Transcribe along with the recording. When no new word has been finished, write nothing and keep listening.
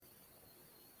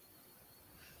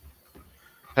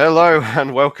Hello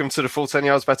and welcome to the Full 10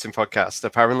 Yards Betting Podcast.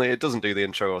 Apparently, it doesn't do the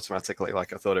intro automatically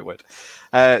like I thought it would.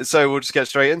 So we'll just get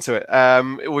straight into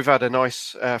it. We've had a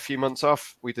nice few months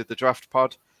off. We did the draft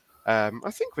pod. I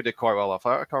think we did quite well off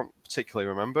that. I can't particularly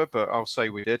remember, but I'll say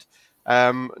we did.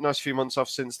 Nice few months off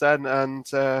since then. And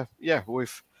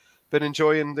we've been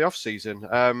enjoying the off season.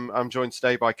 I'm joined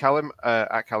today by Callum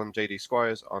at Callum JD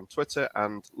Squires on Twitter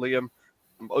and Liam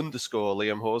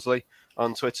 _Liam Horsley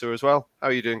on Twitter as well. How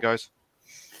are you doing, guys?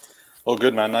 All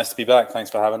good, man. Nice to be back. Thanks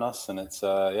for having us. And it's,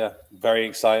 very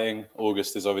exciting.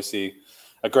 August is obviously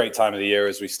a great time of the year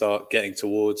as we start getting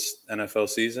towards NFL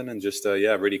season and just,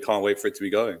 really can't wait for it to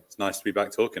be going. It's nice to be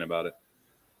back talking about it.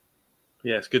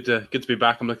 Yeah, it's good to be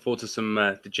back. I'm looking forward to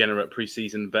some degenerate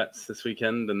preseason bets this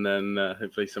weekend and then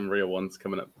hopefully some real ones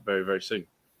coming up very, very soon.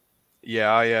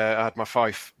 Yeah, I had my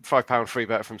 £5 free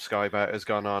bet from Sky Bet has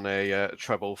gone on a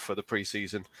treble for the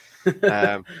preseason.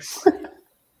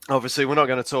 Obviously, we're not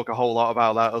going to talk a whole lot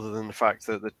about that other than the fact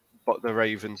that the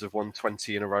Ravens have won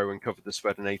 20 in a row and covered the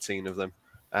spread in 18 of them.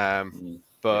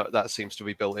 But that seems to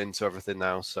be built into everything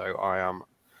now. So I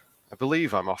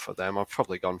believe I'm off of them. I've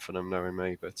probably gone for them, knowing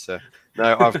me. But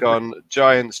no, I've gone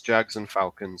Giants, Jags, and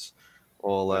Falcons,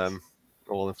 all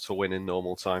to win in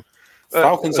normal time.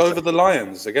 Falcons over the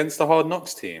Lions against the Hard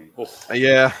Knocks team. Oh.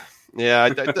 Yeah.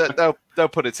 They'll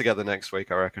put it together next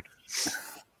week, I reckon.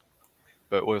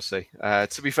 But we'll see.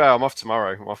 To be fair, I'm off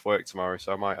tomorrow. I'm off work tomorrow,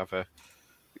 so I might have a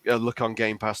look on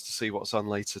Game Pass to see what's on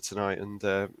later tonight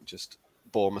and just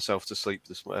bore myself to sleep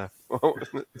this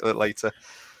later.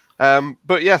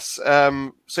 But yes,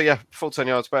 Full 10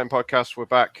 Yards Betting Podcast. We're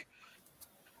back.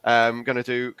 Going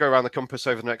to go around the compass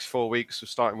over the next 4 weeks. We're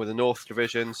starting with the North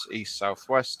divisions, East, South,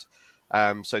 West.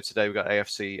 So today we've got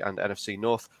AFC and NFC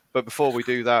North. But before we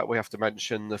do that, we have to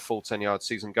mention the Full 10 Yard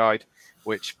Season Guide,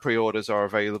 which pre-orders are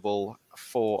available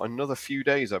for another few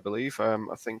days, I believe. I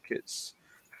think it's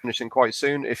finishing quite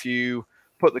soon. If you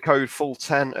put the code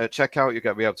FULL10 at checkout, you're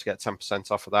going to be able to get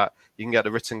 10% off of that. You can get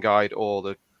the written guide or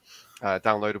the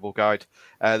downloadable guide.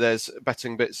 There's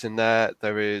betting bits in there.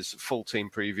 There is full team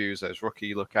previews. There's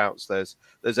rookie lookouts. There's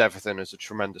everything. There's a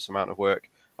tremendous amount of work.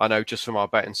 I know just from our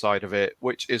betting side of it,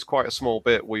 which is quite a small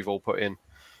bit, we've all put in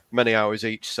many hours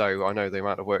each. So I know the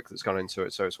amount of work that's gone into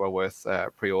it. So it's well worth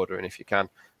pre-ordering if you can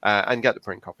and get the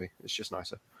print copy. It's just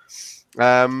nicer.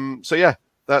 That's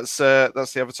the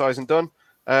advertising done.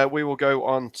 We will go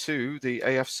on to the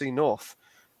AFC North.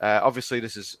 Obviously,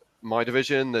 this is my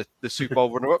division. The Super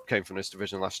Bowl runner-up came from this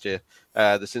division last year.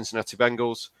 The Cincinnati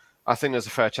Bengals. I think there's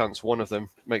a fair chance one of them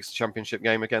makes the championship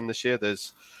game again this year.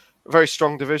 There's a very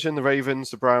strong division. The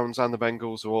Ravens, the Browns, and the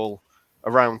Bengals are all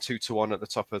around 2-1 at the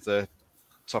top of the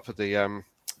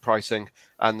pricing,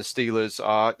 and the Steelers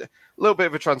are a little bit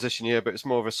of a transition year, but it's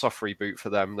more of a soft reboot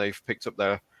for them. They've picked up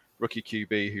their rookie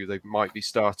QB, who they might be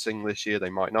starting this year.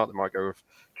 They might not. They might go with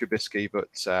Trubisky, but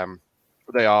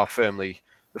they are firmly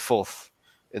the fourth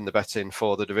in the betting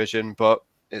for the division. But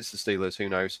it's the Steelers. Who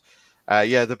knows?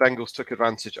 The Bengals took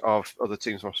advantage of other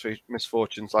teams'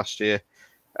 misfortunes last year.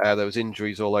 There was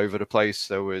injuries all over the place.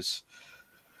 There was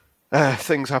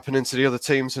things happening to the other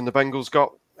teams, and the Bengals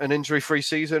got an injury-free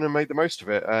season and made the most of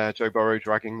it. Joe Burrow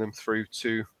dragging them through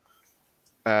to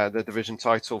the division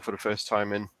title for the first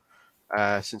time in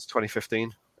since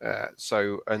 2015.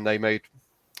 And they made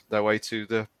their way to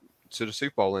the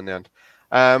Super Bowl in the end.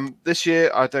 This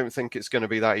year, I don't think it's going to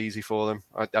be that easy for them.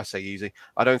 I say easy.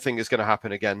 I don't think it's going to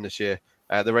happen again this year.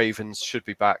 The Ravens should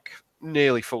be back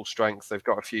nearly full strength. They've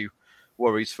got a few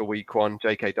worries for week one.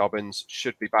 J.K. Dobbins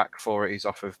should be back for it. He's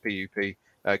off of PUP.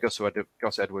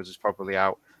 Gus Edwards is probably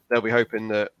out. They'll be hoping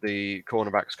that the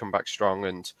cornerbacks come back strong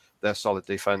and their solid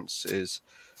defense is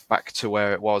back to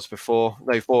where it was before.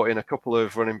 They've brought in a couple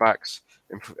of running backs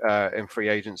in free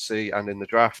agency and in the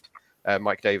draft.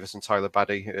 Mike Davis and Tyler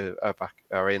Badie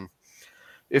are in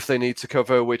if they need to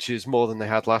cover, which is more than they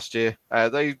had last year.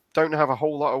 They don't have a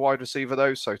whole lot of wide receiver,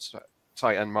 though, so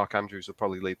tight end Mark Andrews will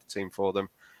probably lead the team for them.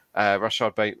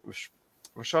 Rashad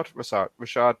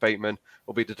Bateman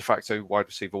will be the de facto wide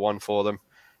receiver one for them.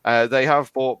 They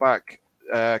have brought back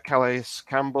Calais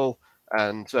Campbell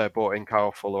and brought in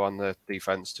Kyle Fuller on the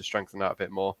defense to strengthen that a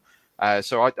bit more.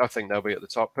 So I think they'll be at the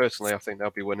top. Personally, I think they'll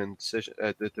be winning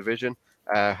the division.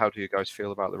 How do you guys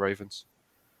feel about the Ravens?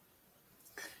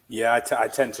 Yeah, I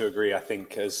tend to agree. I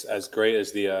think as great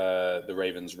as the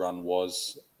Ravens run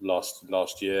was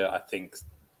last year, I think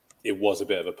it was a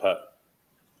bit of a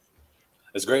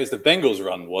as great as the Bengals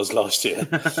run was last year.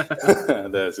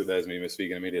 there's me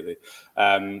misspeaking immediately.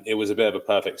 It was a bit of a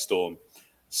perfect storm.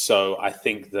 So I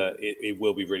think that it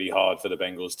will be really hard for the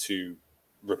Bengals to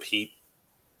repeat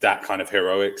that kind of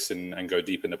heroics and go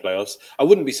deep in the playoffs. I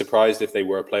wouldn't be surprised if they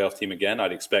were a playoff team again.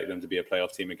 I'd expect them to be a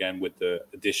playoff team again with the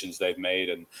additions they've made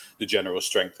and the general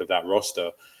strength of that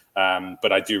roster.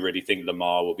 But I do really think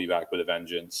Lamar will be back with a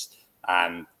vengeance.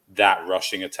 And that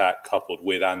rushing attack coupled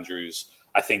with Andrews,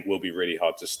 I think will be really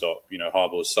hard to stop.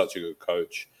 Harbaugh is such a good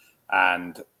coach.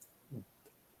 And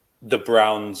the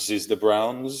Browns is the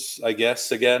Browns, I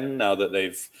guess, again, now that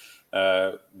they've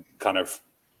kind of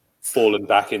fallen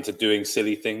back into doing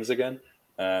silly things again,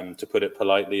 to put it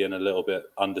politely and a little bit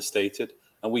understated.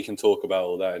 And we can talk about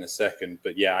all that in a second.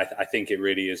 But yeah, I think it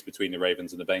really is between the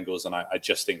Ravens and the Bengals. And I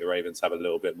just think the Ravens have a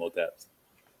little bit more depth.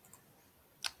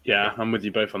 Yeah, I'm with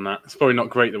you both on that. It's probably not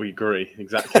great that we agree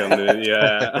exactly on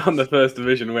the on the first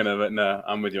division winner, but no,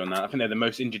 I'm with you on that. I think they're the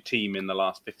most injured team in the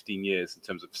last 15 years in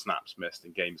terms of snaps missed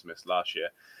and games missed last year.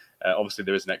 Obviously,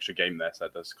 there is an extra game there, so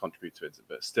that does contribute to it.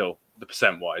 But still, the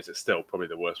percent-wise, it's still probably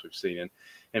the worst we've seen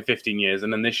in 15 years.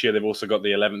 And then this year, they've also got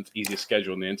the 11th easiest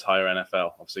schedule in the entire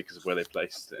NFL, obviously, because of where they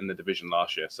placed in the division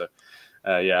last year. So,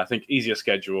 I think easier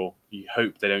schedule. You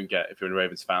hope they don't get, if you're a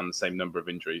Ravens fan, the same number of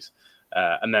injuries.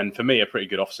 And then, for me, a pretty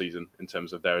good offseason in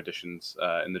terms of their additions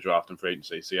in the draft and free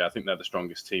agency. So, I think they're the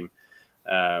strongest team.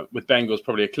 With Bengals,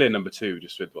 probably a clear number 2,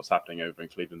 just with what's happening over in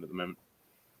Cleveland at the moment.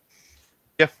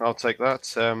 Yeah, I'll take that.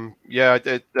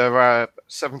 There are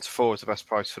 7-4 is the best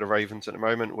price for the Ravens at the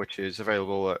moment, which is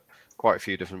available at quite a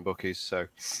few different bookies. So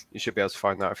you should be able to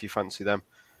find that if you fancy them.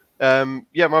 My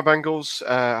Bengals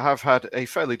have had a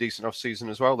fairly decent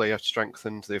offseason as well. They have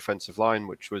strengthened the offensive line,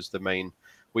 which was the main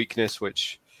weakness,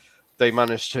 which they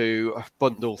managed to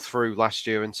bundle through last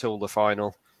year until the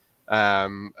final.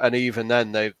 And even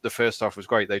then, the first half was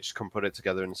great. They just couldn't put it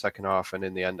together in the second half. And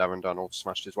in the end, Aaron Donald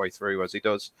smashed his way through, as he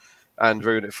does, and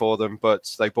ruined it for them.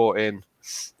 But they brought in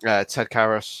Ted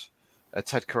Karras,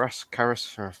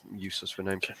 useless for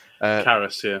name.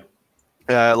 Karras, yeah.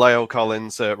 La'el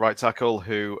Collins, right tackle,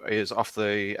 who is off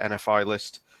the NFI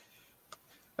list,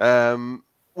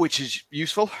 which is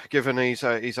useful given he's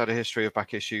had a history of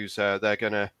back issues. They're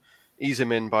going to ease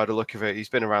him in by the look of it. He's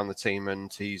been around the team,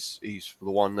 and he's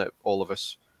the one that all of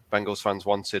us Bengals fans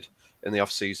wanted in the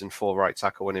offseason for right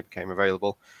tackle when he became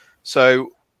available. So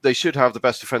they should have the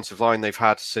best defensive line they've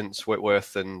had since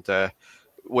Whitworth, and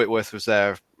Whitworth was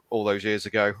there all those years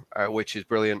ago, which is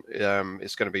brilliant.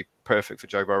 It's going to be perfect for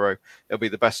Joe Burrow. It'll be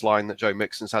the best line that Joe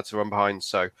Mixon's had to run behind.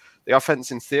 So the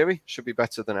offense, in theory, should be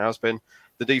better than it has been.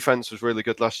 The defense was really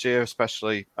good last year,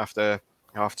 especially after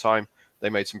halftime. They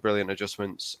made some brilliant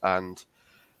adjustments, and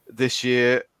this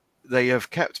year they have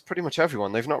kept pretty much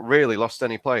everyone. They've not really lost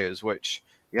any players, which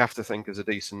you have to think is a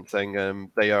decent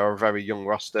thing. They are a very young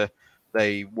roster.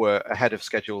 They were ahead of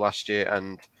schedule last year,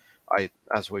 and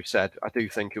as we've said, I do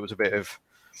think it was a bit of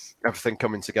everything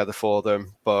coming together for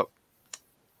them, but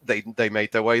they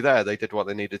made their way there. They did what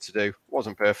they needed to do. It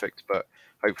wasn't perfect, but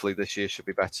hopefully this year should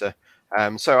be better.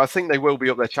 So I think they will be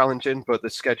up there challenging, but the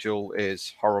schedule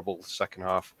is horrible the second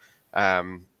half.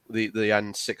 The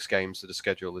end 6 games of the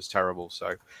schedule is terrible,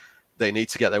 so they need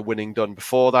to get their winning done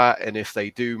before that, and if they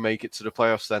do make it to the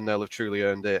playoffs, then they'll have truly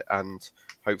earned it, and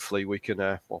hopefully we can,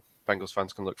 Bengals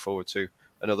fans can look forward to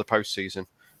another postseason.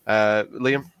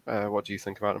 Liam, what do you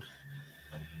think about them?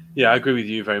 Yeah, I agree with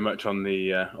you very much on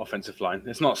the offensive line.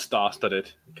 It's not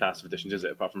star-studded cast of additions, is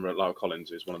it? Apart from La'el Collins,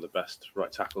 who's one of the best right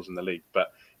tackles in the league.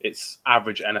 But it's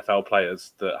average NFL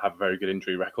players that have very good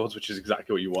injury records, which is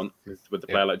exactly what you want with a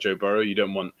player like Joe Burrow. You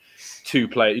don't want 3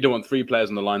 players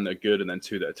on the line that are good and then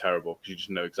 2 that are terrible, because you just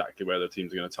know exactly where the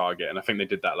teams are going to target. And I think they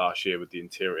did that last year with the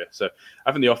interior. So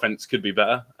I think the offense could be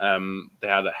better. They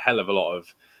had a hell of a lot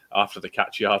of after the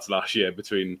catch yards last year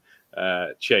between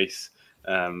Chase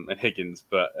and Higgins,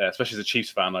 but especially as a Chiefs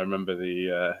fan, I remember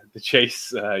the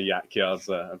Chase yak yards,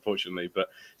 unfortunately. But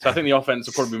so I think the offense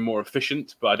will probably be more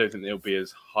efficient, but I don't think they'll be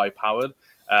as high powered.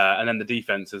 And then the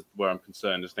defense is where I'm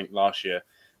concerned. I think last year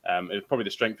it was probably the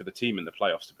strength of the team in the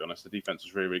playoffs. To be honest, the defense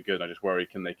was really, really good. I just worry,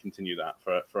 can they continue that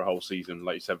for a whole season?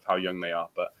 Like you said, with how young they are.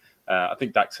 But I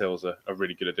think Dax Hill's a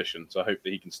really good addition, so I hope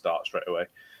that he can start straight away.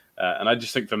 And I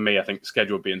just think for me, I think the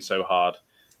schedule being so hard.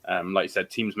 Like you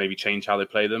said, teams maybe change how they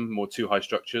play them. More 2 high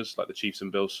structures, like the Chiefs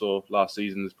and Bills saw last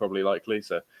season, is probably likely.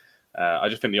 So I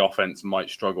just think the offense might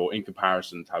struggle in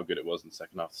comparison to how good it was in the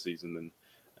second half of the season.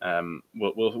 And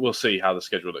we'll see how the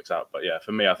schedule looks out. But yeah,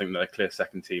 for me, I think they're a clear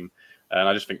second team. And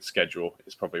I just think schedule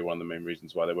is probably one of the main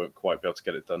reasons why they won't quite be able to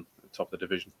get it done at the top of the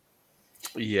division.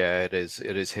 Yeah, it is.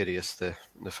 It is hideous, the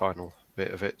final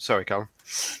bit of it. Sorry, Callum.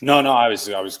 No, I was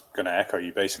going to echo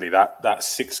you. Basically, that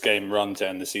 6-game run to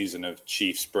end the season of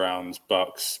Chiefs, Browns,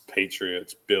 Bucks,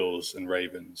 Patriots, Bills, and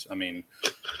Ravens. I mean,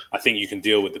 I think you can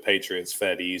deal with the Patriots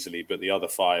fairly easily, but the other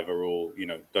 5 are all,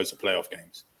 those are playoff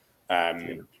games.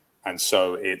 And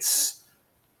so it's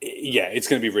going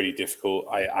to be really difficult.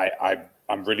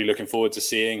 I'm really looking forward to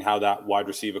seeing how that wide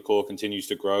receiver core continues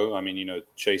to grow. I mean,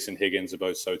 Chase and Higgins are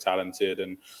both so talented,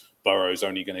 and Burrow's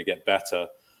only going to get better.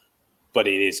 But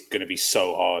it is going to be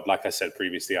so hard. Like I said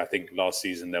previously, I think last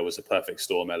season there was a perfect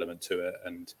storm element to it,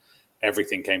 and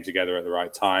everything came together at the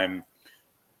right time.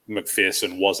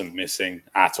 McPherson wasn't missing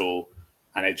at all,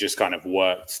 and it just kind of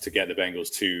worked to get the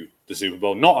Bengals to the Super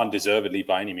Bowl. Not undeservedly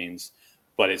by any means,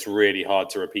 but it's really hard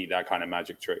to repeat that kind of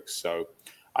magic trick. So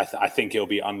I think it'll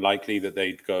be unlikely that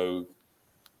they'd go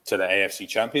to the AFC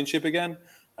Championship again.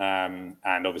 And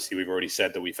obviously, we've already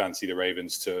said that we fancy the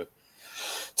Ravens to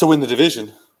win the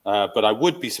division. But I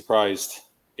would be surprised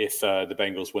if the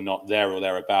Bengals were not there or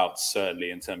thereabouts,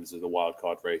 certainly in terms of the wild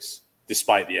card race,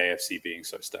 despite the AFC being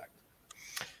so stacked.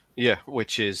 Yeah,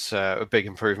 which is a big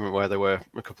improvement where they were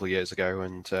a couple of years ago.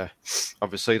 And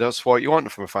obviously that's what you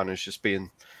want from a fan, is just being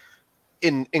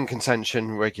in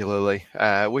contention regularly,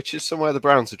 which is somewhere the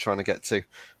Browns are trying to get to.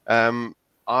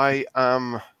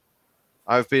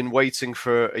 I've been waiting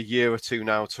for a year or two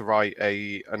now to write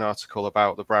an article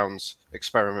about the Browns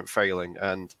experiment failing,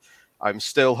 and I'm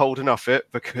still holding off it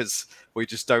because we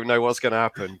just don't know what's going to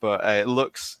happen. But it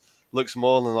looks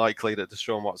more than likely that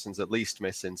Deshaun Watson's at least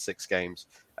missing 6 games.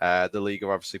 The league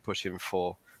are obviously pushing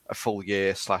for a full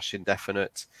year /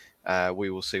 indefinite.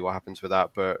 We will see what happens with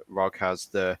that, but Rog has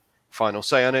the final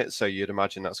say on it, so you'd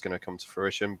imagine that's going to come to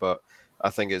fruition. But I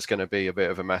think it's going to be a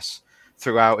bit of a mess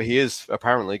throughout. He is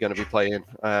apparently going to be playing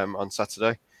on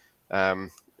Saturday,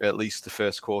 at least the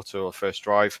first quarter or first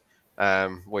drive,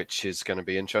 which is going to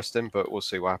be interesting, but we'll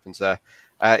see what happens there.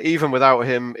 Even without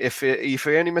him, if he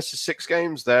only misses 6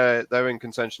 games, they're in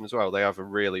contention as well. They have a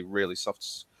really, really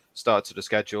soft start to the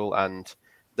schedule, and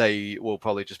they will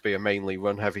probably just be a mainly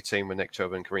run-heavy team with Nick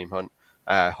Chubb and Kareem Hunt.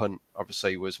 Hunt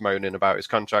obviously was moaning about his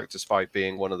contract despite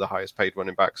being one of the highest paid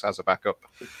running backs as a backup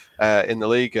in the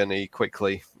league, and he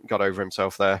quickly got over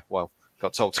himself there. Well,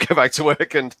 got told to go back to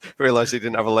work and realized he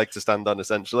didn't have a leg to stand on,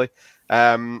 essentially.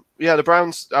 The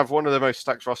Browns have one of the most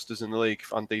stacked rosters in the league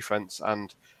on defense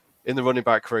and in the running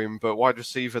back room, but wide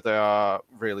receiver, they are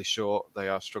really short. They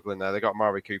are struggling there. They got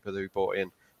Mari Cooper, who bought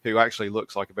in, who actually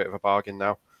looks like a bit of a bargain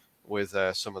now with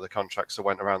some of the contracts that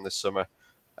went around this summer.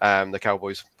 The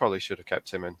Cowboys probably should have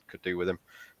kept him and could do with him.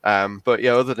 But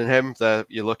yeah, other than him,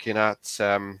 you're looking at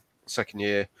second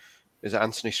year. Is it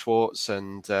Anthony Schwartz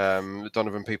and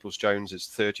Donovan Peoples-Jones is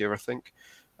third year, I think.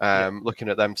 Looking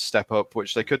at them to step up,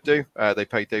 which they could do. They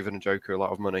paid David Njoku a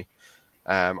lot of money.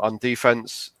 On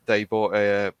defense, they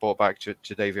bought back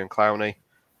Jadeveon Clowney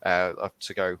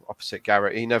to go opposite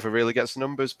Garrett. He never really gets the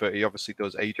numbers, but he obviously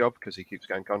does a job because he keeps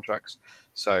getting contracts.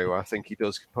 So I think he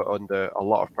does put under a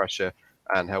lot of pressure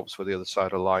and helps with the other side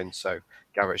of the line. So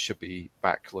Garrett should be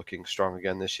back looking strong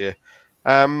again this year.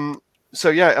 I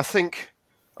think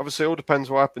obviously it all depends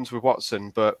what happens with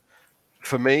Watson. But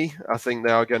for me, I think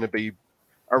they are going to be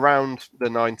around the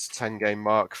 9 to 10 game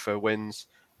mark for wins.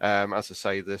 As I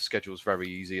say, the schedule is very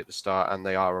easy at the start, and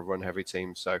they are a run-heavy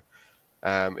team. So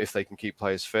if they can keep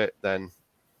players fit, then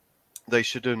they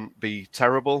shouldn't be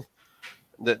terrible.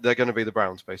 They're going to be the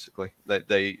Browns, basically.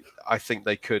 I think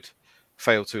they could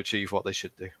fail to achieve what they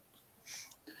should do.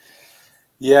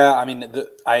 Yeah, I mean,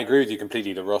 I agree with you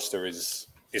completely. The roster is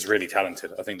really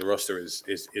talented. I think the roster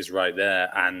is right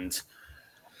there. And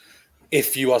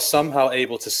if you are somehow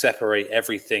able to separate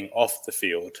everything off the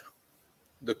field,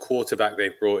 the quarterback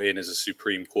they've brought in is a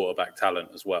supreme quarterback talent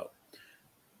as well.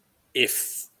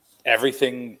 If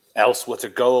everything else were to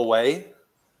go away,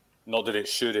 not that it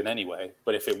should in any way,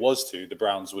 but if it was to, the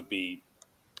Browns would be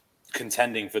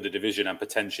contending for the division and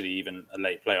potentially even a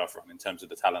late playoff run in terms of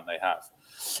the talent they have.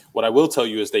 What I will tell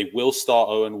you is they will start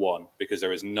 0-1 because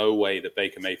there is no way that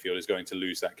Baker Mayfield is going to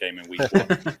lose that game in week 1.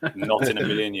 Not in a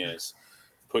million years.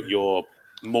 Put your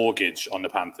mortgage on the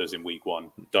Panthers in week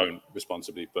 1. Don't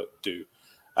responsibly, but do.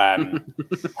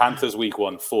 Panthers week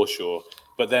 1 for sure.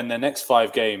 But then the next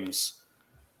 5 games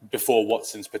before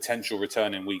Watson's potential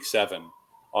return in week 7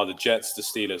 are the Jets, the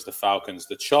Steelers, the Falcons,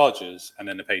 the Chargers, and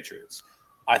then the Patriots.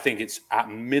 I think it's at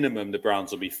minimum the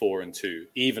Browns will be 4-2,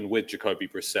 even with Jacoby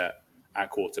Brissett at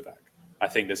quarterback. I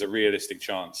think there's a realistic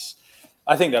chance.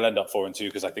 I think they'll end up 4-2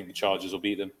 because I think the Chargers will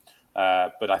beat them.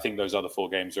 But I think those other 4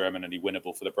 games are eminently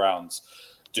winnable for the Browns.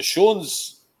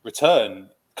 Deshaun's return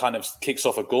kind of kicks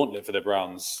off a gauntlet for the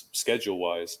Browns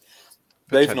schedule-wise.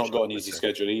 They've not got an easy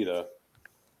schedule either.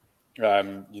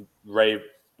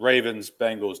 Ravens,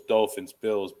 Bengals, Dolphins,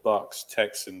 Bills, Bucks,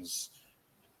 Texans.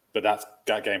 But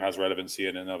that game has relevancy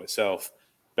in and of itself.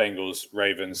 Bengals,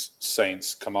 Ravens,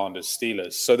 Saints, Commanders,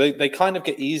 Steelers. So they kind of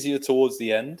get easier towards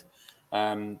the end.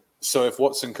 So if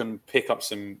Watson can pick up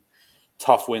some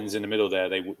tough wins in the middle there,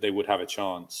 they would have a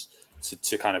chance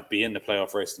to kind of be in the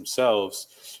playoff race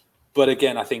themselves. But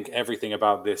again, I think everything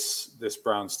about this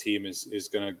Browns team is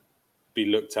going to be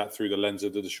looked at through the lens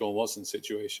of the Deshaun Watson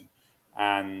situation.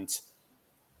 And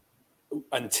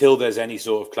until there's any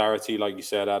sort of clarity, like you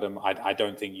said, Adam, I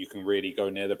don't think you can really go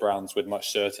near the Browns with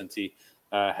much certainty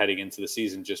heading into the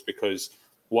season, just because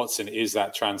Watson is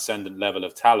that transcendent level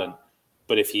of talent.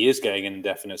 But if he is getting an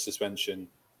indefinite suspension,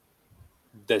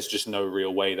 there's just no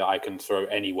real way that I can throw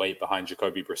any weight behind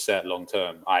Jacoby Brissett long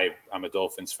term. I'm a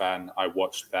Dolphins fan. I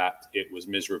watched that. It was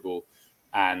miserable.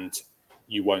 And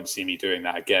you won't see me doing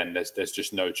that again. There's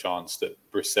just no chance that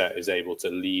Brissett is able to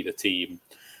lead a team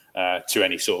to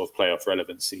any sort of playoff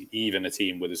relevancy, even a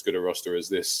team with as good a roster as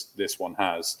this one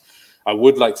has. I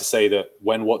would like to say that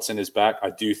when Watson is back, I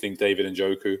do think David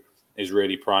Njoku is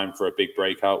really primed for a big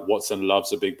breakout. Watson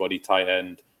loves a big body tight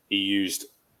end. He used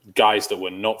guys that were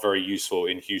not very useful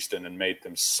in Houston and made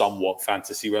them somewhat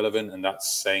fantasy relevant, and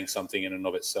that's saying something in and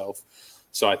of itself.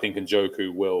 So I think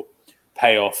Njoku will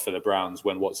pay off for the Browns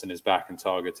when Watson is back and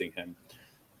targeting him.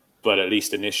 But at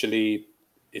least initially,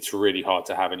 it's really hard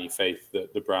to have any faith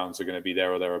that the Browns are going to be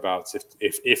there or thereabouts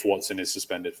if Watson is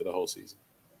suspended for the whole season.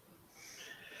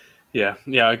 Yeah,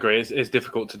 I agree. It's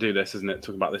difficult to do this, isn't it?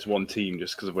 Talk about this one team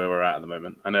just because of where we're at the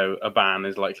moment. I know a ban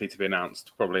is likely to be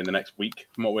announced probably in the next week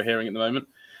from what we're hearing at the moment.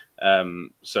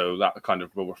 So that kind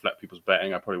of will reflect people's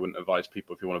betting. I probably wouldn't advise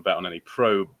people, if you want to bet on any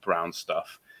pro-Brown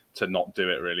stuff, to not do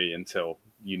it really until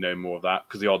you know more of that,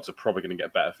 because the odds are probably going to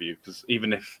get better for you. Because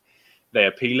even if they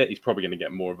appeal it, he's probably going to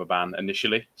get more of a ban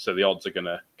initially. So the odds are going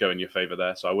to go in your favor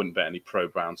there. So I wouldn't bet any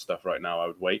pro-Brown stuff right now. I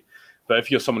would wait. But if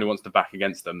you're someone who wants to back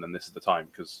against them, then this is the time.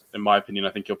 Because in my opinion, I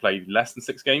think he'll play less than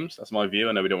 6 games. That's my view.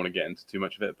 I know we don't want to get into too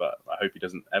much of it, but I hope he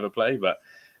doesn't ever play. But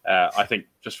I think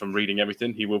just from reading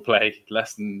everything, he will play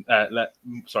less than,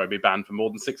 be banned for more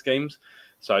than 6 games.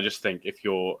 So I just think if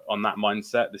you're on that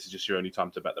mindset, this is just your only time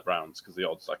to bet the Browns, because the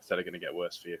odds, like I said, are going to get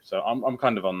worse for you. So I'm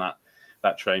kind of on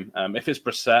that train. If it's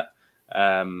Brissett,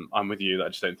 I'm with you. I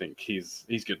just don't think he's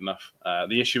good enough.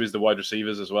 The issue is the wide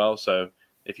receivers as well. So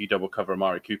if you double cover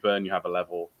Amari Cooper and you have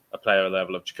a player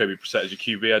level of Jacoby Brissett as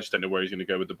your QB, I just don't know where he's going to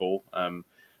go with the ball.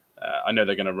 I know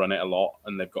they're going to run it a lot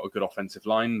and they've got a good offensive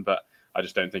line, but I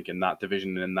just don't think in that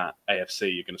division and in that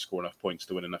AFC you're going to score enough points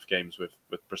to win enough games with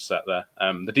Brissett there.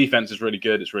 The defense is really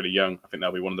good. It's really young. I think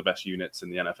they'll be one of the best units in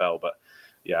the NFL. But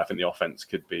yeah, I think the offense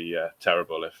could be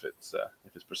terrible if it's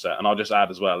Brissett. And I'll just add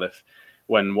as well,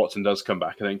 when Watson does come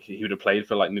back, I think he would have played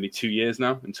for like nearly 2 years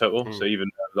now in total. So even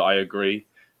though I agree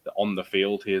that on the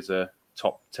field he is a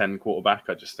top 10 quarterback,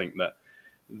 I just think that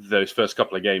those first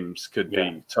couple of games could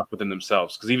be tough within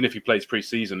themselves. Because even if he plays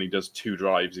preseason, he does 2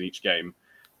 drives in each game.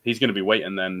 He's going to be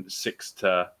waiting then 6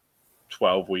 to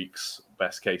 12 weeks,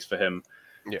 best case for him,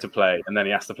 to play. And then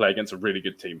he has to play against a really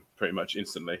good team pretty much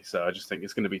instantly. So I just think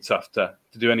it's going to be tough to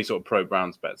do any sort of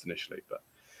pro-Browns bets initially. But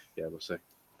yeah, we'll see.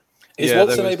 Is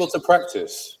Watson able to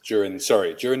practice during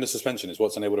the suspension? Is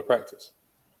Watson able to practice?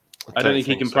 I don't think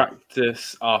he can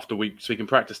practice after week. So he can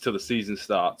practice till the season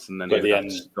starts. And then but at the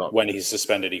end, when he's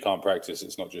suspended, he can't practice.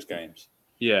 It's not just games.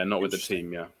 Yeah, not with the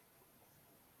team, yeah.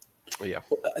 Yeah.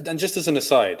 And just as an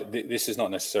aside, this is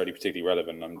not necessarily particularly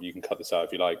relevant. You can cut this out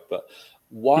if you like. But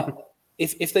what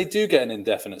if they do get an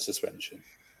indefinite suspension?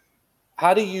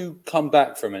 How do you come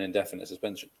back from an indefinite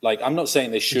suspension? Like, I'm not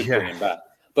saying they should bring him back,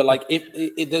 but like,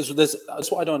 there's that's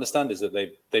what I don't understand is that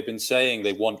they've been saying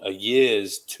they want a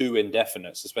year's to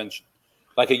indefinite suspension.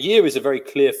 Like, a year is a very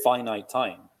clear finite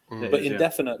time, but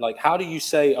indefinite. Like, how do you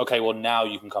say, okay, well now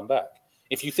you can come back?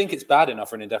 If you think it's bad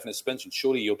enough for an indefinite suspension,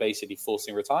 surely you're basically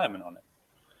forcing retirement on it.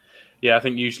 Yeah, I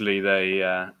think usually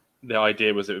the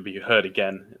idea was it would be heard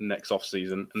again next off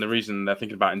season, and the reason they're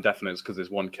thinking about indefinite is because there's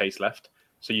one case left,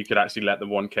 so you could actually let the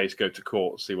one case go to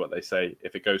court, see what they say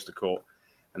if it goes to court,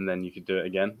 and then you could do it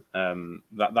again.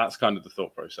 That's kind of the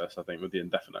thought process, I think, with the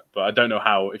indefinite. But I don't know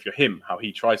how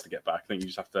he tries to get back. I think you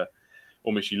just have to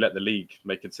you let the league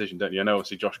make a decision, don't you? I know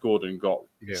obviously Josh Gordon got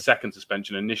second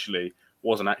suspension initially.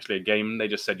 Wasn't actually a game. They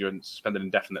just said you're suspended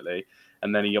indefinitely.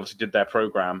 And then he obviously did their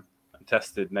program and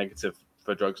tested negative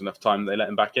for drugs enough time, they let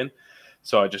him back in.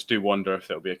 So I just do wonder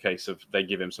if it'll be a case of they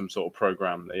give him some sort of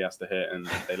program that he has to hit and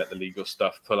they let the legal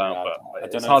stuff pull out.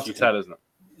 But it's hard to tell, isn't it?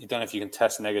 You don't know if you can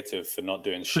test negative for not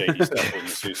doing shady stuff in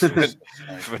the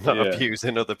for not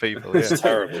abusing other people. It's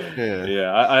terrible.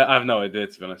 I have no idea,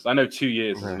 to be honest. I know 2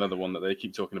 years is another one that they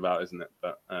keep talking about, isn't it?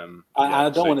 But I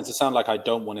don't want it to sound like I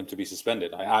don't want him to be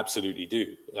suspended. I absolutely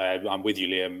do. I'm with you,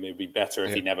 Liam. It'd be better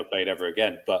if he never played ever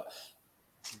again. But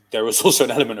there was also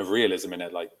an element of realism in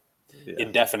it. Like,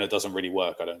 indefinite doesn't really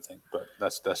work, I don't think. But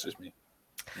that's just me.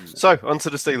 So on to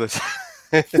the Steelers,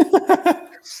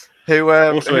 who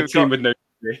Also a who team got, with no.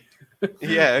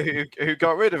 who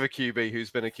got rid of a QB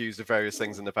who's been accused of various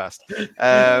things in the past.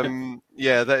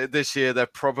 This year they're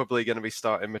probably going to be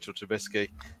starting Mitchell Trubisky.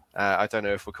 I don't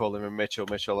know if we'll call him a Mitchell.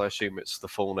 I assume it's the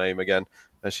full name again.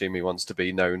 I assume he wants to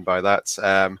be known by that.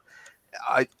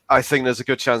 I think there's a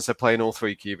good chance they're playing all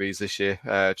three QBs this year.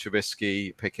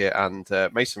 Trubisky, Pickett, and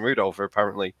Mason Rudolph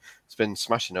apparently has been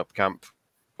smashing up camp,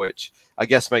 which I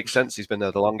guess makes sense. He's been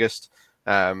there the longest.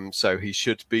 So he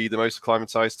should be the most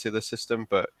acclimatized to the system,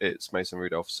 but it's Mason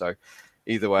Rudolph. So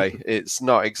either way, it's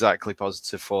not exactly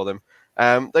positive for them.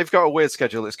 They've got a weird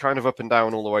schedule. It's kind of up and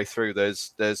down all the way through.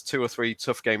 There's 2 or 3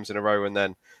 tough games in a row, and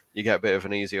then you get a bit of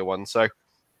an easier one. So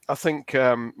I think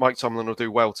Mike Tomlin will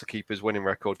do well to keep his winning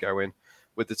record going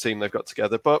with the team they've got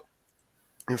together. But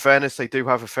in fairness, they do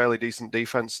have a fairly decent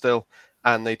defense still,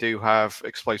 and they do have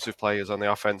explosive players on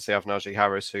the offense. They have Najee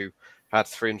Harris, who had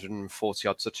 340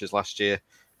 odd touches last year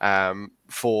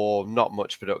for not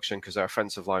much production because their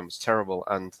offensive line was terrible,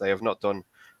 and they have not done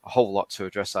a whole lot to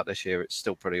address that this year. It's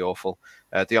still pretty awful.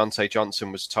 Deontay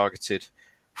Johnson was targeted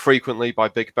frequently by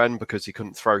Big Ben because he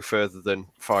couldn't throw further than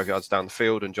 5 yards down the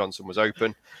field, and Johnson was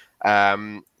open.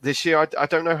 This year, I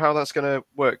don't know how that's going to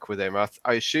work with him.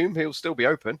 I assume he'll still be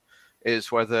open.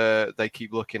 Is whether they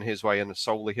keep looking his way and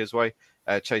solely his way.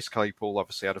 Chase Claypool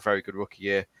obviously had a very good rookie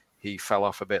year. He fell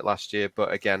off a bit last year,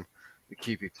 but again, the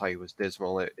QB play was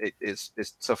dismal. It's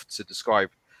tough to describe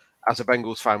as a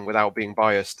Bengals fan without being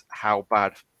biased how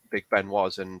bad Big Ben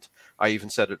was. And I even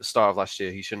said at the start of last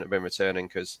year he shouldn't have been returning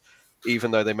because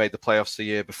even though they made the playoffs the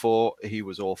year before, he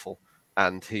was awful,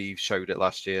 and he showed it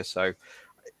last year. So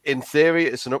in theory,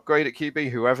 it's an upgrade at QB,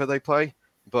 whoever they play,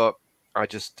 but I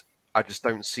just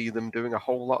don't see them doing a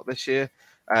whole lot this year.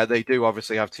 They do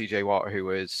obviously have TJ Watt,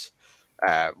 who is,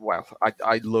 I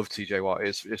love TJ Watt.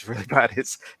 It's really bad.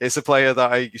 It's a player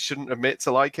that I shouldn't admit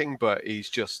to liking, but he's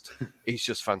just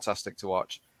fantastic to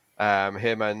watch.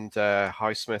 Him and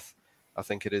Highsmith, I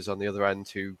think it is on the other end,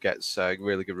 who gets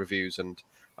really good reviews, and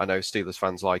I know Steelers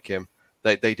fans like him.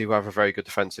 They do have a very good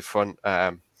defensive front.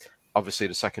 Obviously,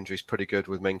 the secondary is pretty good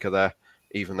with Minka there,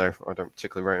 even though I don't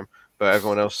particularly rate him, but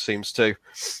everyone else seems to.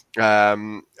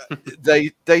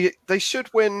 They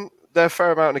should win their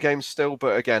fair amount of games still,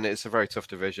 but again, it's a very tough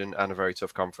division and a very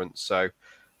tough conference. So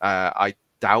I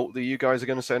doubt that you guys are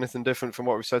going to say anything different from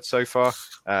what we've said so far.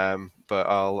 But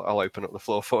I'll open up the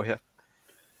floor for you.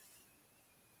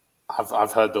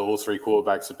 I've heard that all 3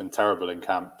 quarterbacks have been terrible in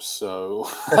camp, so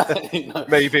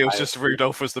Maybe it was just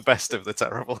Rudolph was the best of the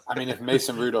terrible. I mean, if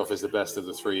Mason Rudolph is the best of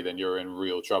the 3, then you're in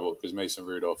real trouble because Mason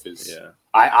Rudolph is. Yeah.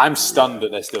 I'm stunned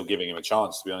that they're still giving him a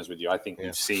chance. To be honest with you, I think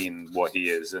we've seen what he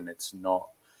is, and it's not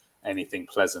anything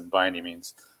pleasant by any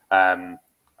means. I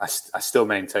still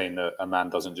maintain that a man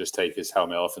doesn't just take his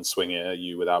helmet off and swing it at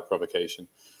you without provocation.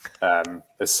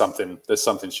 There's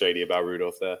something shady about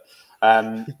Rudolph there.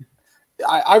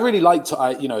 I really like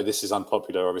to, this is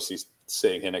unpopular, obviously,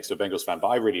 sitting here next to a Bengals fan, but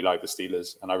I really like the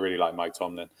Steelers and I really like Mike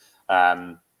Tomlin.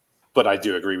 But I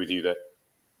do agree with you that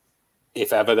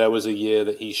if ever there was a year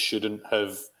that he shouldn't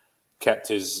have kept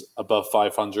his above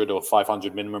 500 or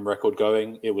 500 minimum record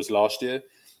going, it was last year.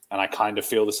 And I kind of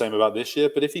feel the same about this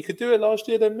year. But if he could do it last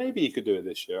year, then maybe he could do it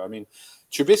this year. I mean,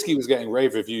 Trubisky was getting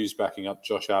rave reviews backing up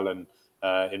Josh Allen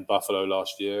in Buffalo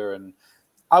last year. And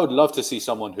I would love to see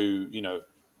someone who,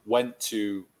 went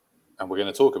to, and we're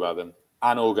going to talk about them,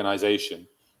 an organization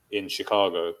in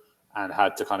Chicago and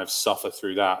had to kind of suffer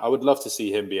through that. I would love to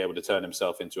see him be able to turn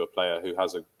himself into a player who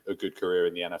has a good career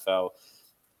in the NFL.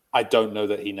 I don't know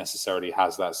that he necessarily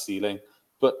has that ceiling,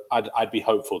 but I'd be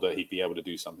hopeful that he'd be able to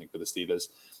do something for the Steelers.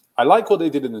 I like what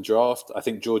they did in the draft. I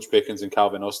think George Pickens and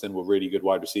Calvin Austin were really good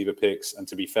wide receiver picks. And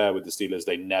to be fair with the Steelers,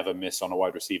 they never miss on a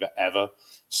wide receiver ever.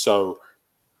 So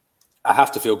I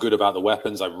have to feel good about the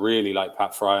weapons. I really like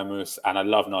Pat Freiermuth and I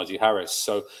love Najee Harris.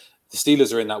 So the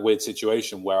Steelers are in that weird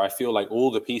situation where I feel like all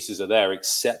the pieces are there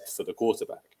except for the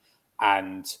quarterback.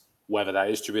 And whether that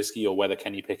is Trubisky or whether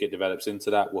Kenny Pickett develops into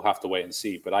that, we'll have to wait and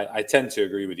see. But I tend to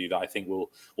agree with you that I think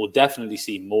we'll definitely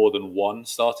see more than one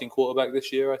starting quarterback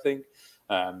this year, I think.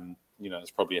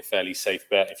 It's probably a fairly safe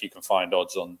bet if you can find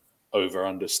odds on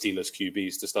over-under Steelers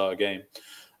QBs to start a game.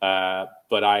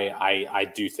 But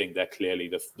I do think they're clearly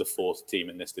the 4th team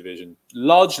in this division,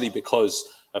 largely because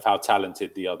of how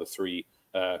talented the other 3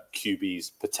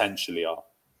 QBs potentially are.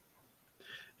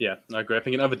 Yeah, I agree. I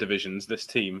think in other divisions, this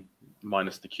team,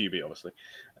 minus the QB, obviously,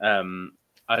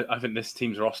 I think this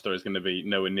team's roster is going to be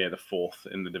nowhere near the 4th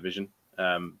in the division.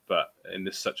 But in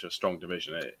this such a strong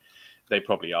division, they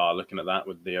probably are looking at that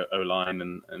with the O-line.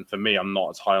 And for me, I'm not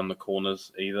as high on the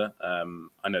corners either.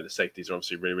 I know the safeties are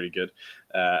obviously really, really good.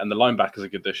 And the linebackers are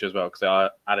good this year as well, because they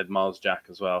added Miles Jack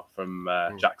as well from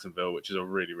Jacksonville, which is a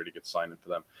really, really good signing for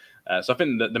them. So I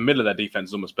think that the middle of their defense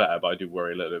is almost better, but I do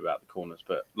worry a little bit about the corners.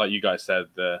 But like you guys said,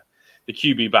 the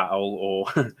QB battle,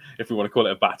 or if we want to call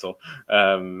it a battle,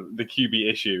 the QB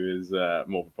issue is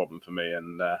more of a problem for me.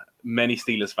 And many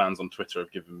Steelers fans on Twitter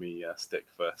have given me a stick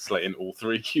for slating all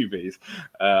three QBs.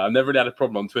 I've never really had a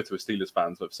problem on Twitter with Steelers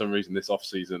fans, but for some reason this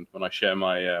offseason, when I share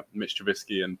my Mitch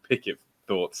Trubisky and Pickett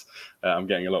thoughts, I'm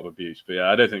getting a lot of abuse. But yeah,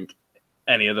 I don't think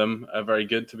any of them are very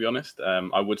good, to be honest.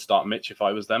 I would start Mitch if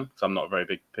I was them, because I'm not a very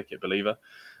big Pickett believer.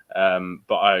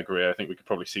 But I agree. I think we could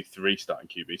probably see 3 starting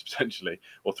QBs potentially,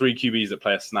 or 3 QBs that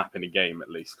play a snap in a game at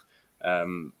least,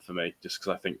 for me, just because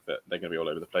I think that they're going to be all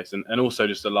over the place. And also,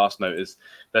 just the last note is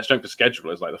their strength of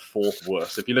schedule is like the 4th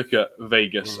worst. If you look at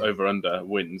Vegas over-under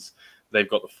wins, they've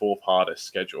got the 4th hardest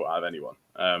schedule out of anyone.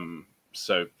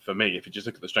 So for me, if you just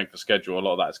look at the strength of schedule, a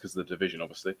lot of that is because of the division,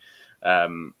 obviously.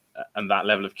 And that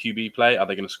level of QB play, are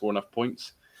they going to score enough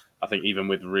points? I think even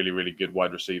with really, really good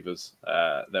wide receivers,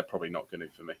 they're probably not going to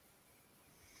for me.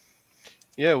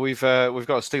 Yeah, we've got a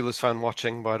Steelers fan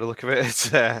watching by the look of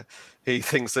it. He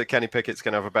thinks that Kenny Pickett's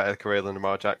going to have a better career than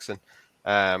Lamar Jackson.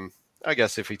 I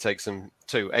guess if he takes him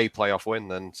to a playoff win,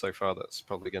 then so far that's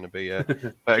probably going to be a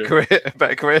better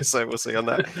career. So we'll see on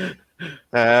that.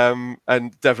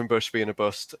 And Devin Bush being a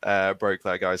bust broke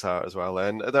that guy's heart as well.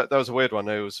 And that was a weird one.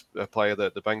 It was a player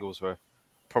that the Bengals were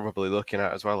probably looking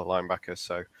at as well, a linebacker.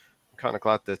 So I'm kind of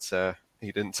glad that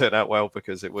he didn't turn out well,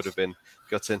 because it would have been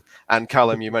gutting. And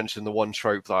Callum, you mentioned the one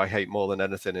trope that I hate more than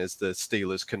anything is the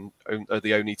Steelers are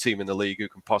the only team in the league who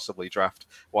can possibly draft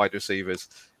wide receivers.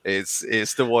 It's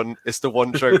the one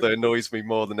trope that annoys me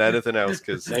more than anything else,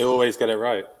 because they always get it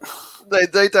right.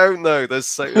 They don't know.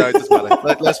 There's no, it doesn't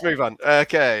matter. Let's move on.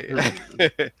 Okay.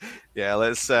 Yeah,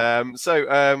 let's.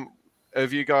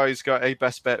 Have you guys got a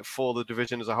best bet for the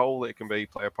division as a whole? It can be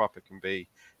player prop. It can be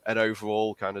an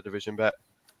overall kind of division bet.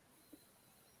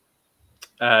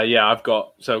 Yeah, I've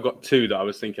got 2 that I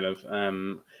was thinking of.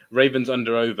 Ravens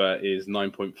under over is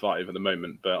 9.5 at the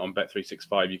moment, but on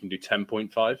Bet365 you can do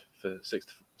 10.5 for 6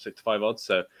 to 5 odds.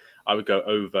 So I would go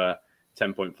over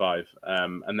 10.5.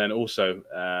 And then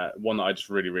also one that I just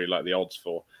really, really like the odds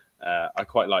for. I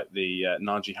quite like the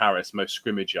Najee Harris most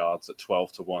scrimmage yards at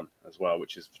 12-1 as well,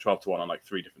 which is 12-1 on like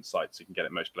 3 different sites. You can get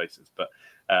it most places, but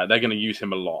they're going to use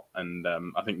him a lot. And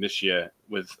I think this year,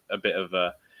 with a bit of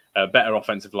a better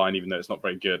offensive line, even though it's not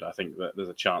very good, I think that there's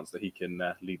a chance that he can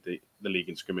lead the league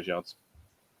in scrimmage yards.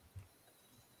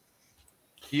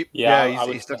 He's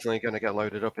definitely going to get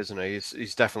loaded up, isn't he?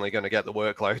 He's definitely going to get the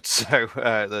workload, so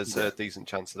there's a decent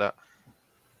chance of that.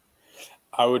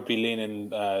 I would be leaning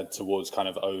towards kind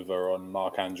of over on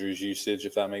Mark Andrews' usage,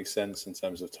 if that makes sense, in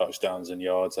terms of touchdowns and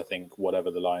yards. I think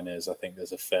whatever the line is, I think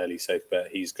there's a fairly safe bet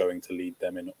he's going to lead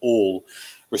them in all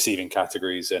receiving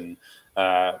categories. And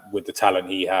with the talent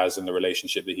he has and the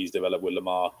relationship that he's developed with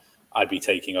Lamar, I'd be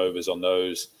taking overs on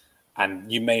those. And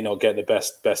you may not get the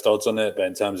best odds on it, but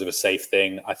in terms of a safe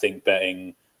thing, I think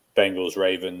betting Bengals,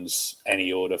 Ravens,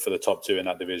 any order for the top 2 in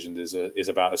that division is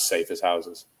about as safe as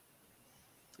houses.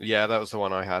 Yeah, that was the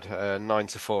one I had.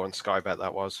 9-4 on Sky Bet,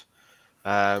 that was.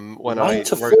 When 9-4?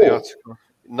 I wrote the article,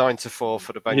 9-4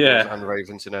 for the Bengals and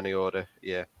Ravens in any order.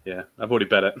 Yeah. Yeah, I've already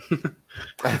bet it.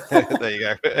 There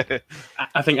you go.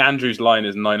 I think Andrew's line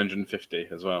is 950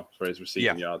 as well for his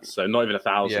receiving yards. So not even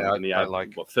 1,000. Yeah, and he had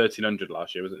 1,300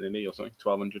 last year, wasn't he, or something?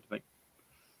 1,200, I think.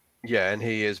 Yeah, and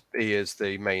he is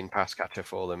the main pass catcher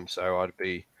for them. So I'd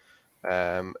be,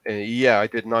 I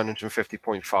did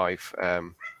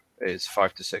 950.5. Is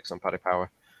 5-6 on Paddy Power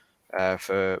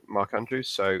for Mark Andrews.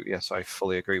 So yes, I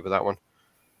fully agree with that one.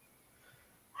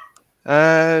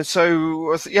 I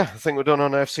think we're done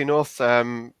on AFC North.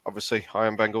 Obviously, high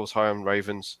on Bengals, high on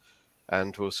Ravens,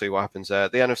 and we'll see what happens there.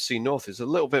 The NFC North is a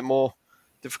little bit more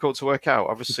difficult to work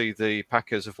out. Obviously, the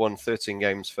Packers have won 13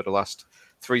 games for the last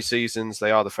 3 seasons.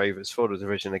 They are the favourites for the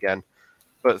division again,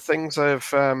 but things have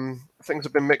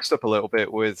been mixed up a little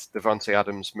bit with Devontae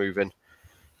Adams moving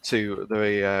to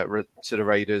the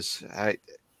Raiders.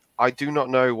 I do not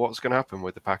know what's going to happen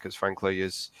with the Packers, frankly,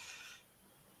 is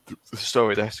the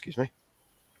story there, excuse me.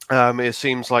 It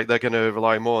seems like they're going to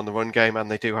rely more on the run game, and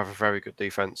they do have a very good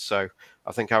defense. So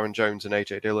I think Aaron Jones and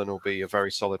A.J. Dillon will be a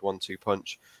very solid 1-2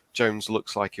 punch. Jones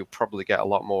looks like he'll probably get a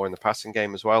lot more in the passing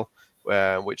game as well,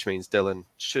 which means Dillon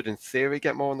should, in theory,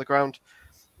 get more on the ground.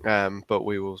 But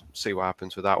we will see what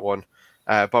happens with that one.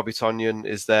 Bobby Tonyan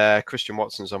is there. Christian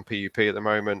Watson's on PUP at the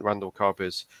moment. Randall Cobb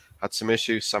has had some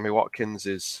issues. Sammy Watkins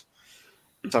is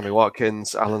Sammy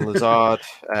Watkins, Alan Lazard.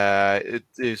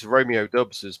 Romeo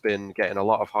Dubs has been getting a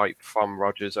lot of hype from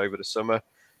Rodgers over the summer.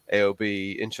 It'll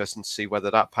be interesting to see whether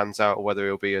that pans out or whether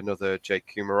it'll be another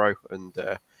Jake Kumaro and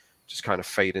just kind of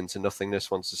fade into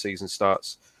nothingness once the season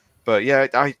starts. But yeah,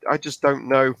 I just don't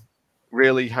know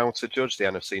really how to judge the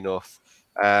NFC North,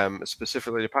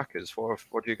 specifically the Packers.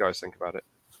 What do you guys think about it?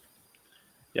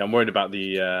 Yeah, I'm worried about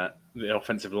the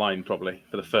offensive line probably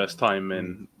for the first time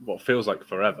in what feels like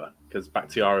forever, because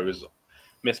Bakhtiari was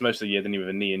missed most of the year, then he with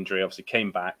a knee injury, obviously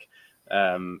came back,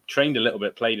 trained a little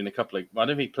bit, played in a couple of, I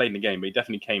don't think he played in the game, but he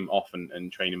definitely came off and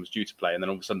trained and was due to play, and then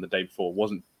all of a sudden the day before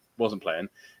wasn't playing.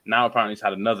 Now apparently he's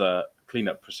had another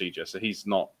cleanup procedure, so he's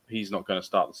not going to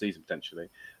start the season potentially.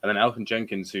 And then Elton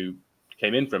Jenkins, who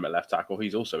came in for him at left tackle,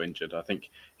 he's also injured. I think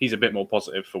he's a bit more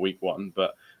positive for week one,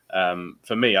 but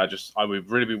for me, I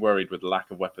would really be worried with the lack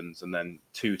of weapons and then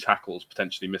 2 tackles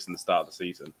potentially missing the start of the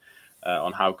season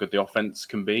on how good the offense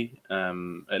can be.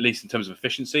 At least in terms of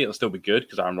efficiency, it'll still be good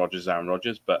because Aaron Rodgers is Aaron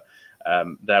Rodgers, but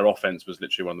their offense was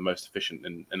literally one of the most efficient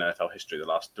in NFL history the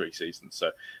last 3 seasons.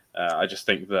 So I just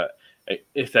think that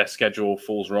if their schedule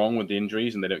falls wrong with the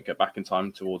injuries and they don't get back in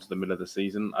time towards the middle of the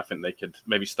season, I think they could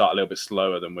maybe start a little bit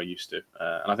slower than we're used to.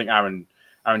 And I think Aaron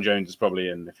Jones is probably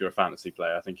in, if you're a fantasy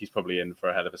player, I think he's probably in for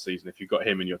a hell of a season. If you've got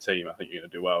him in your team, I think you're going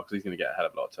to do well because he's going to get a hell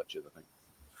of a lot of touches, I think.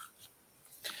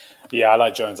 Yeah, I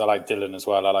like Jones. I like Dillon as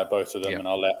well. I like both of them, and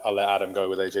I'll let Adam go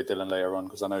with AJ Dillon later on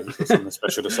because I know he's got something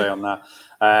special to say on that.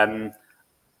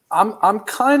 I'm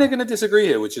kind of going to disagree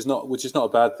here, which is not a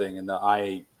bad thing, in that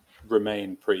I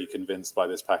remain pretty convinced by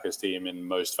this Packers team in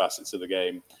most facets of the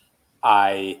game.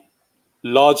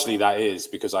 Largely that is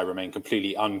because I remain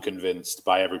completely unconvinced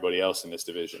by everybody else in this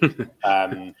division.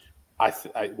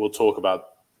 We'll talk about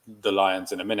the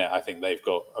Lions in a minute. I think they've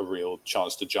got a real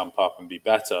chance to jump up and be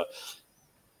better.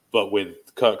 But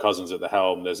with Kirk Cousins at the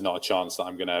helm, there's not a chance that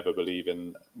I'm going to ever believe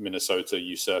in Minnesota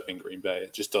usurping Green Bay.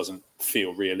 It just doesn't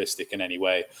feel realistic in any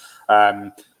way.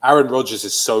 Aaron Rodgers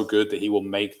is so good that he will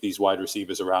make these wide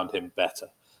receivers around him better.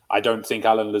 I don't think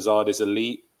Alan Lazard is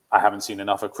elite. I haven't seen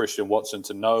enough of Christian Watson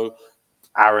to know.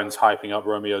 Aaron's hyping up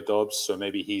Romeo Doubs, so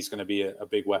maybe he's going to be a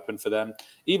big weapon for them.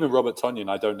 Even Robert Tonyan,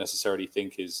 I don't necessarily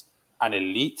think is an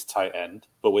elite tight end,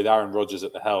 but with Aaron Rodgers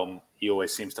at the helm, he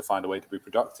always seems to find a way to be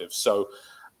productive. So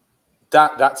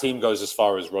that team goes as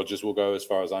far as Rodgers will go, as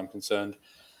far as I'm concerned.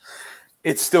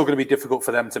 It's still going to be difficult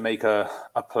for them to make a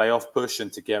playoff push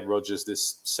and to get Rodgers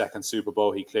this second Super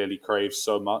Bowl he clearly craves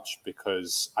so much,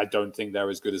 because I don't think they're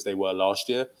as good as they were last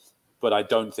year. But I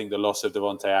don't think the loss of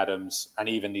Devontae Adams and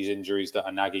even these injuries that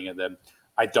are nagging at them,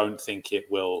 I don't think it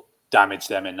will damage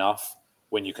them enough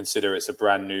when you consider it's a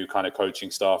brand new kind of coaching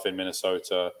staff in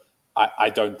Minnesota. I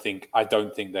don't think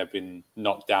they've been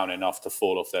knocked down enough to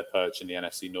fall off their perch in the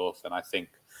NFC North. And I think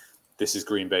this is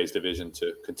Green Bay's division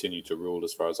to continue to rule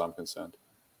as far as I'm concerned.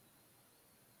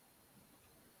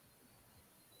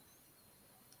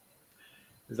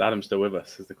 Is Adam still with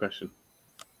us, is the question.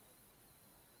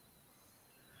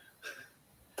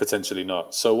 Potentially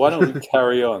not. So why don't we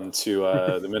carry on to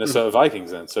the Minnesota Vikings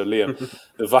then? So Liam,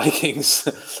 the Vikings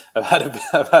have had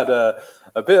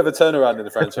a bit of a turnaround in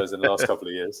the franchise in the last couple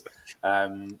of years.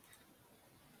 But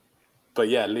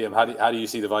yeah, Liam, how do you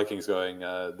see the Vikings going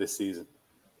this season?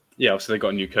 Yeah, obviously they've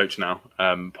got a new coach now.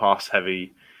 Pass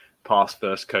heavy, pass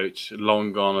first coach.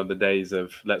 Long gone are the days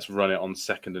of let's run it on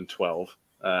 2nd and 12.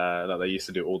 That they used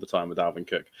to do all the time with Dalvin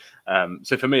Cook.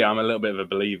 So for me, I'm a little bit of a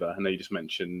believer. I know you just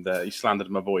mentioned you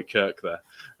slandered my boy Kirk there.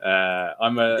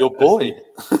 Your boy?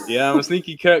 I'm a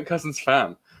sneaky Kirk Cousins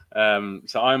fan.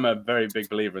 So I'm a very big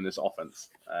believer in this offense.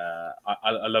 I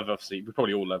love, obviously, we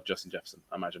probably all love Justin Jefferson.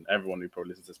 I imagine everyone who probably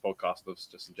listens to this podcast loves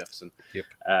Justin Jefferson. Yep.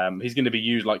 He's going to be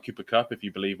used like Cooper Kupp, if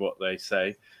you believe what they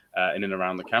say, in and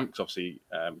around the camp, because obviously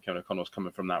Kevin O'Connell's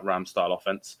coming from that Ram-style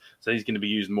offense. So he's going to be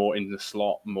used more in the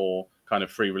slot, more kind of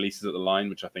free releases at the line,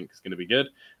 which I think is going to be good.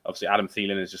 Obviously, Adam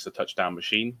Thielen is just a touchdown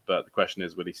machine, but the question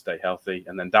is, will he stay healthy?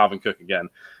 And then Dalvin Cook, again,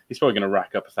 he's probably going to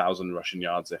rack up 1,000 rushing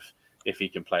yards if he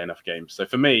can play enough games. So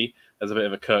for me, as a bit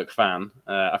of a Kirk fan,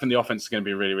 I think the offense is going to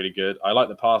be really, really good. I like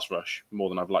the pass rush more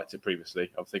than I've liked it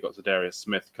previously. Obviously, got Zadarius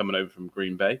Smith coming over from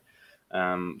Green Bay.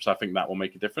 So I think that will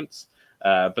make a difference.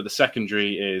 But the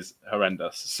secondary is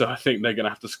horrendous. So I think they're going to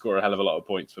have to score a hell of a lot of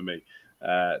points for me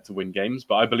to win games.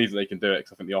 But I believe that they can do it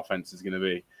because I think the offense is going to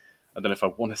be, I don't know if I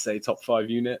want to say top 5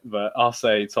 unit, but I'll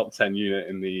say top 10 unit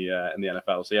in the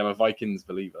NFL. So yeah, I'm a Vikings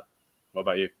believer. What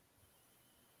about you?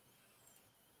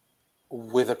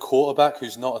 With a quarterback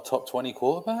who's not a top 20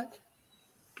 quarterback?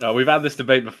 We've had this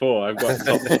debate before. I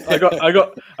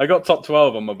got top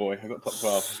 12 on my boy. I got top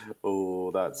 12.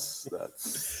 Oh, that's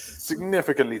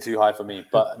significantly too high for me.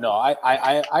 But no,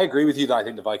 I agree with you that I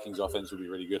think the Vikings offense will be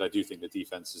really good. I do think the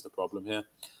defense is the problem here.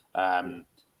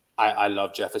 I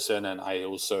love Jefferson, and I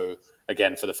also,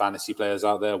 again, for the fantasy players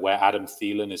out there, where Adam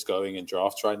Thielen is going in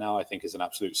drafts right now, I think is an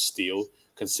absolute steal,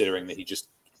 considering that he just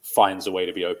finds a way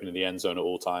to be open in the end zone at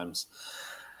all times.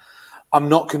 I'm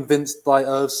not convinced by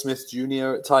Irv Smith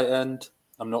Jr. at tight end.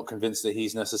 I'm not convinced that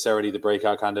he's necessarily the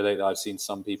breakout candidate that I've seen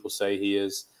some people say he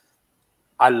is.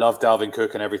 I love Dalvin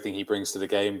Cook and everything he brings to the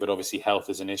game, but obviously health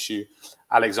is an issue.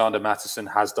 Alexander Mattison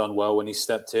has done well when he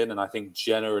stepped in, and I think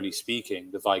generally speaking,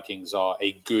 the Vikings are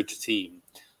a good team.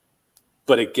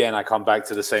 But again, I come back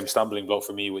to the same stumbling block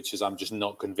for me, which is I'm just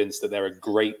not convinced that they're a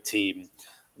great team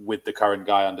with the current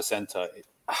guy under center.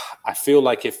 I feel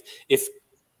like if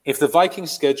the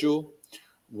Vikings schedule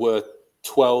were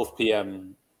 12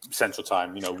 p.m. Central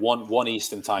Time, 1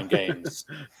 Eastern Time games,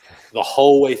 the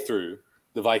whole way through,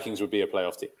 the Vikings would be a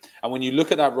playoff team. And when you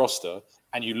look at that roster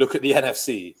and you look at the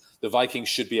NFC, the Vikings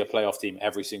should be a playoff team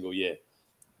every single year.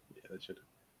 Yeah, they should.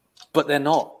 But they're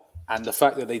not. And the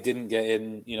fact that they didn't get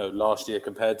in, last year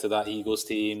compared to that Eagles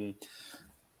team,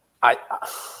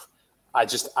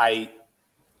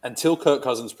 until Kirk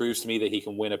Cousins proves to me that he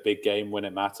can win a big game when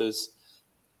it matters,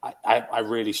 I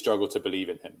really struggle to believe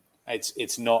in him.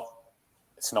 It's not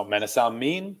meant to sound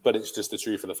mean, but it's just the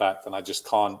truth of the fact. And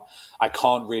I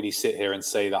can't really sit here and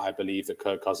say that I believe that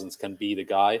Kirk Cousins can be the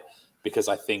guy, because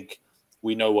I think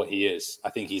we know what he is. I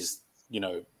think he's,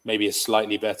 maybe a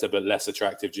slightly better but less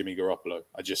attractive Jimmy Garoppolo.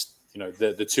 I just,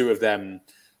 the two of them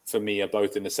for me are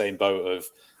both in the same boat of,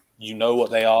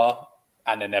 what they are,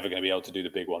 and they're never going to be able to do the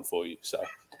big one for you. So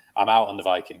I'm out on the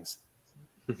Vikings.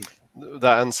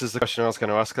 That answers the question I was going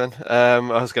to ask then.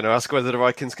 I was going to ask whether the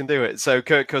Vikings can do it. So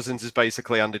Kirk Cousins is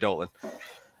basically Andy Dalton.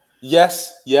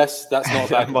 Yes, that's not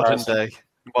a bad modern day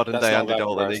Andy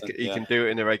Dalton. He can do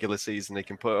it in a regular season. He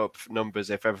can put up numbers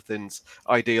if everything's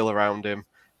ideal around him.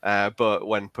 But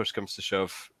when push comes to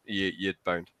shove, you're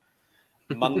boned.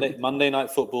 Monday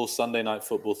night football, Sunday night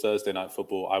football, Thursday night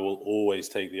football, I will always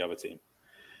take the other team.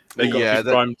 They got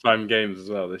prime time games as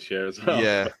well this year as well.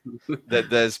 Yeah,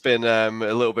 there's been a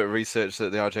little bit of research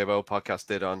that the RJ Bowl podcast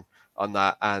did on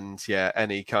that, and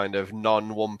any kind of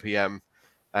non-1 p.m.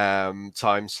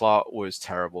 Time slot was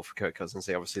terrible for Kirk Cousins.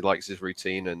 He obviously likes his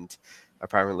routine, and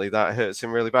apparently that hurts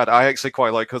him really bad. I actually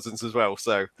quite like Cousins as well,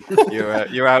 so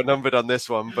you're outnumbered on this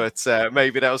one. But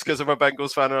maybe that was because I'm a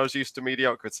Bengals fan and I was used to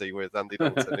mediocrity with Andy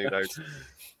Dalton. Who knows?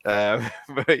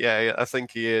 But yeah, I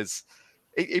think he is.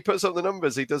 He puts up the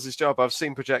numbers. He does his job. I've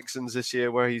seen projections this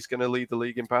year where he's going to lead the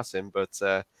league in passing, but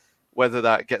whether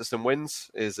that gets them wins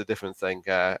is a different thing.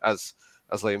 As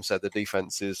Liam said, the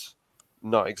defense is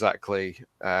not exactly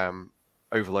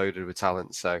overloaded with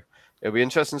talent, so it'll be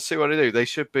interesting to see what they do. They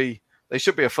should be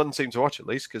a fun team to watch, at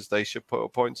least, because they should put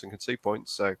up points and concede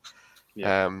points. So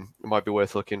it might be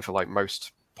worth looking for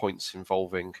most points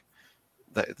involving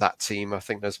that team. I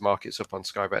think there's markets up on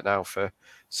Sky Bet now for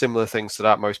similar things to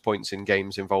that, most points in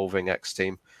games involving X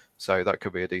team. So that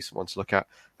could be a decent one to look at.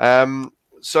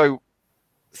 So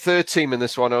third team in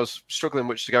this one, I was struggling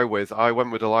which to go with. I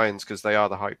went with the Lions because they are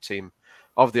the hype team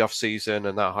of the off-season,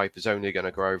 and that hype is only going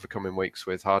to grow over coming weeks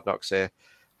with Hard Knocks here.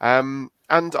 And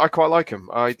I quite like them.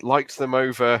 I liked them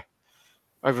over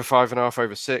 5.5,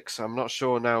 over 6. I'm not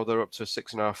sure now they're up to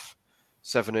 6.5,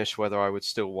 7-ish, whether I would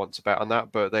still want to bet on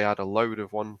that, but they had a load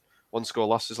of one-score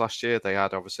losses last year. They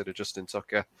had, obviously, the Justin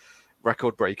Tucker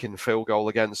record-breaking field goal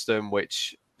against them,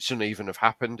 which shouldn't even have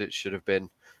happened. It should have been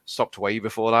stopped way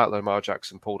before that. Lamar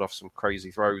Jackson pulled off some crazy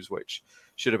throws, which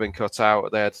should have been cut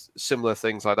out. They had similar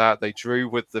things like that. They drew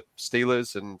with the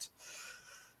Steelers, and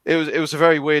it was a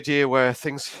very weird year where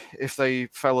things, if they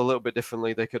fell a little bit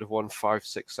differently, they could have won 5,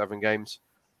 6, 7 games.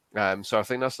 So I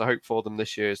think that's the hope for them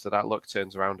this year, is that luck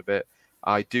turns around a bit.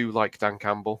 I do like Dan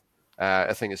Campbell.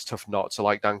 I think it's tough not to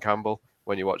like Dan Campbell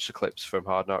when you watch the clips from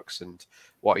Hard Knocks and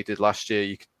what he did last year.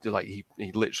 You could,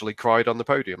 he literally cried on the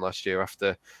podium last year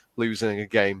after losing a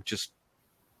game, just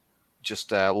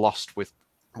lost with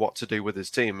what to do with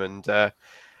his team. And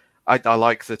I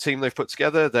like the team they've put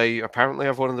together. They apparently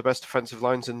have one of the best defensive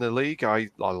lines in the league. I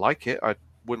like it. I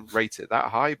wouldn't rate it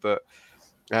that high, but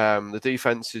the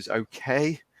defense is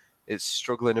okay. It's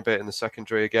struggling a bit in the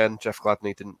secondary again. Jeff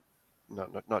Gladney didn't.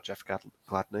 Not Jeff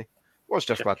Gladney. What was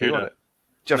Jeff Gladney? Wasn't it?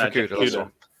 Jeff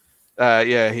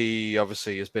Okudah. He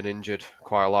obviously has been injured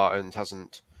quite a lot and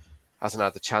hasn't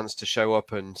had the chance to show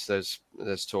up. And there's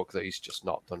talk that he's just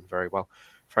not done very well,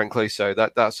 frankly. So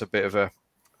that's a bit of a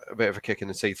kick in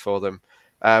the teeth for them.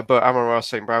 But Amon-Ra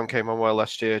St. Brown came on well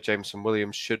last year. Jameson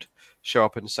Williams should show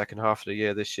up in the second half of the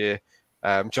year this year.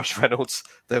 Josh Reynolds,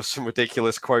 there was some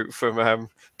ridiculous quote from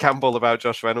Campbell about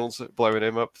Josh Reynolds blowing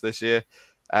him up this year.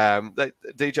 DJ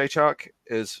Chark,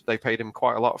 they paid him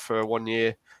quite a lot for a 1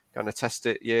 year kind of test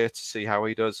it year to see how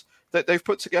he does. They've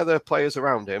put together players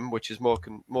around him, which is more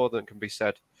than can be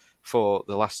said for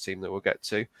the last team that we'll get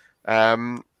to.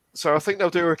 So I think they'll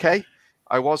do okay.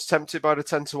 I was tempted by the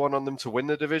 10-1 on them to win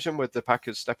the division with the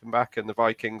Packers stepping back and the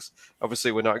Vikings.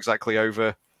 Obviously, we're not exactly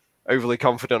overly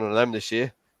confident on them this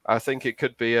year. I think it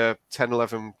could be a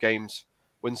 10-11 games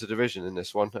wins the division in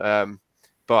this one.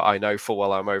 But I know full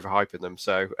well I'm overhyping them.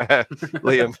 So,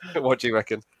 Liam, what do you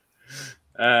reckon?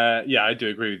 Yeah, I do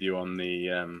agree with you on the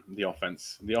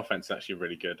offense. The offense is actually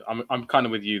really good. I'm kind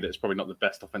of with you that it's probably not the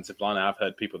best offensive line. I've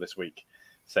heard people this week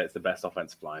say it's the best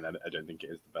offensive line. I don't think it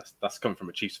is the best. That's coming from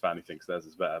a Chiefs fan who thinks theirs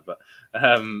is better. But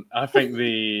I think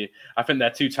their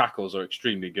two tackles are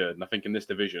extremely good. And I think in this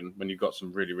division, when you've got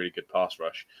some really, really good pass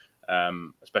rush,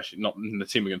 especially not in the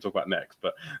team we're going to talk about next,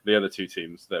 but the other two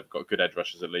teams that have got good edge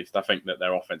rushers at least, I think that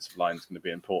their offensive line is going to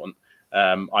be important.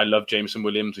 I love Jameson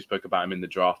Williams. We spoke about him in the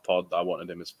draft pod. I wanted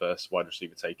him as first wide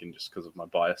receiver taken just because of my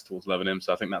bias towards loving him.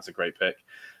 So I think that's a great pick.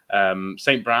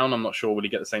 St. Brown, I'm not sure will he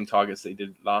get the same targets that he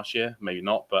did last year. Maybe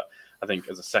not, but I think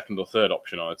as a second or third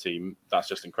option on a team, that's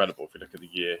just incredible if you look at the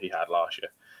year he had last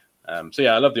year. So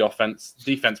yeah, I love the offense.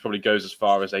 Defense probably goes as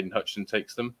far as Aiden Hutchinson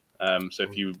takes them. So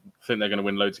if you think they're going to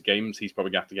win loads of games, he's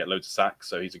probably going to have to get loads of sacks.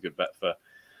 So he's a good bet for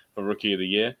Rookie of the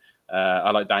Year.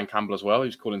 I like Dan Campbell as well. He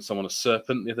was calling someone a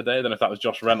serpent the other day. I don't know if that was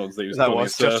Josh Reynolds that he was calling. That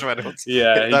was Josh Reynolds.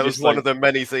 Yeah, that was one of the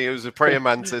many things. He was a praying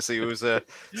mantis. He was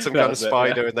some kind of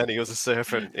spider, and then he was a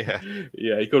serpent. Yeah,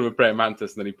 he called him a praying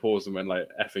mantis, and then he paused and went like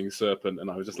effing serpent,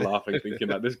 and I was just laughing, thinking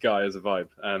like this guy has a vibe.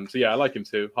 So yeah, I like him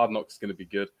too. Hard Knocks is going to be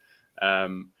good.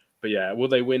 But yeah, will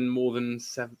they win more than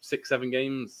 6-7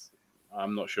 games?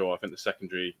 I'm not sure. I think the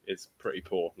secondary is pretty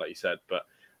poor, like you said, but.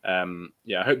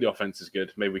 I hope the offense is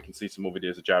good. Maybe we can see some more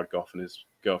videos of Jared Goff and his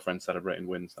girlfriend celebrating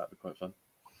wins. That'd be quite fun.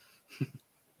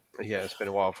 Yeah, it's been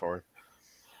a while for him.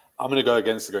 I'm going to go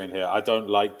against the grain here. I don't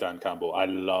like Dan Campbell. I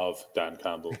love Dan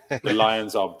Campbell. The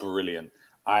Lions are brilliant.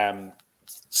 I am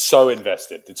so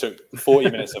invested. It took 40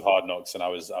 minutes of Hard Knocks, and I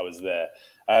was there.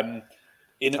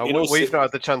 We've not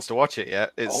had the chance to watch it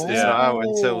yet. It's not out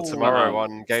until tomorrow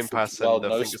on Game Pass. Well,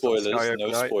 no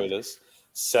spoilers.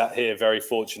 Sat here very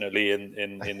fortunately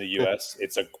in the US.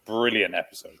 It's a brilliant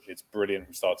episode. It's brilliant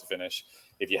from start to finish.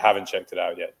 If you haven't checked it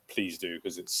out yet, please do,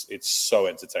 because it's so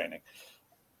entertaining.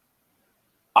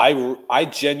 I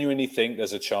genuinely think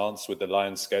there's a chance with the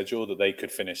Lions schedule that they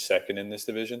could finish second in this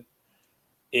division.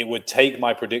 It would take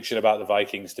my prediction about the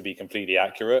Vikings to be completely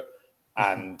accurate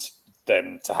and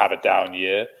them to have a down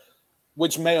year,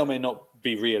 which may or may not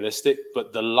be realistic,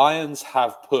 but the Lions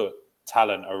have put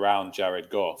talent around Jared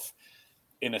Goff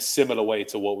in a similar way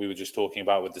to what we were just talking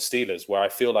about with the Steelers, where I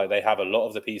feel like they have a lot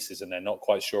of the pieces and they're not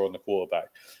quite sure on the quarterback.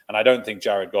 And I don't think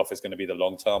Jared Goff is going to be the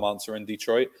long-term answer in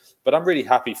Detroit, but I'm really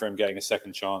happy for him getting a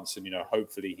second chance. And,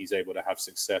 hopefully he's able to have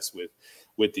success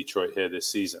with Detroit here this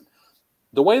season.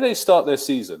 The way they start their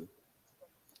season,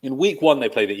 in week 1, they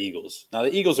play the Eagles. Now,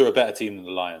 the Eagles are a better team than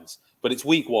the Lions, but it's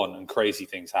week 1 and crazy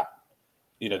things happen.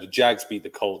 The Jags beat the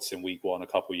Colts in week 1 a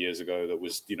couple of years ago. That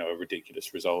was, a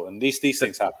ridiculous result. And these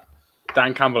things happen.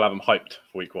 Dan Campbell have them hyped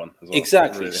for week 1 as well.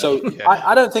 Exactly. Really so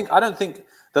I don't think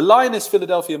the line is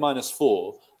Philadelphia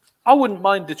 -4. I wouldn't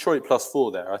mind Detroit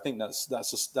 +4 there. I think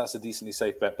that's a decently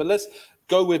safe bet. But let's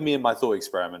go with me in my thought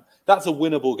experiment. That's a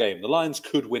winnable game. The Lions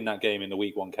could win that game in the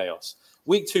week 1 chaos.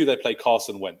 Week 2, they play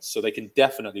Carson Wentz, so they can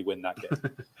definitely win that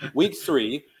game. Week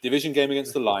 3, division game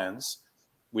against the Lions.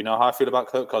 We know how I feel about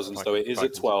Kirk Cousins, though it is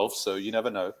at 12, so you never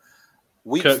know.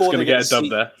 Week Kirk's 4, going to get a dub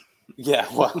there. Yeah,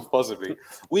 well, possibly.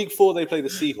 Week 4, they play the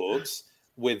Seahawks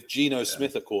with Geno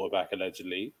Smith at quarterback,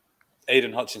 allegedly.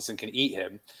 Aiden Hutchinson can eat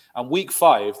him. And week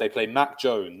 5, they play Mac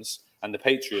Jones and the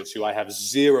Patriots, who I have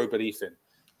zero belief in.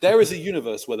 There is a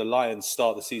universe where the Lions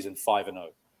start the season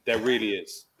 5-0. There really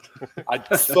is. I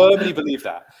firmly believe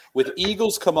that. With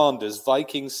Eagles, Commanders,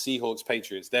 Vikings, Seahawks,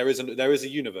 Patriots, there is a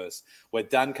universe where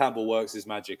Dan Campbell works his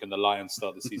magic and the Lions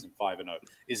start the season 5-0.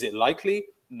 Is it likely?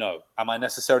 No. Am I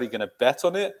necessarily going to bet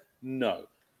on it? No.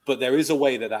 But there is a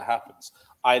way that happens.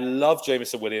 I love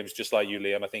Jameson Williams, just like you,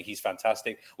 Liam. I think he's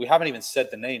fantastic. We haven't even said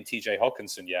the name TJ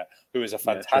Hawkinson yet, who is a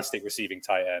fantastic receiving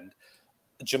tight end.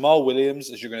 Jamal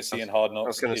Williams, as you're going to see in Hard Knocks, I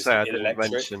was going to say, I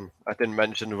didn't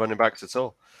mention the running backs at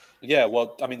all. Yeah,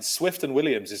 well, I mean, Swift and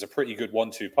Williams is a pretty good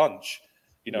 1-2 punch,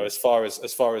 as far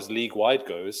as league wide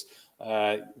goes.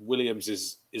 Williams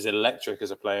is electric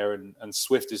as a player, and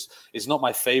Swift is not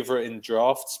my favorite in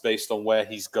drafts based on where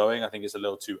he's going. I think it's a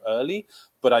little too early,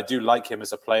 but I do like him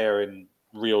as a player in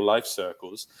real life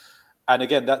circles. And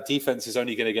again, that defense is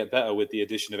only going to get better with the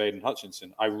addition of Aiden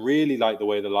Hutchinson. I really like the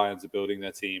way the Lions are building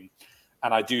their team.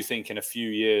 And I do think in a few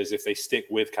years, if they stick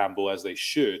with Campbell as they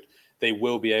should, they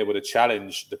will be able to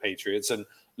challenge the Patriots. And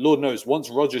Lord knows, once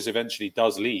Rodgers eventually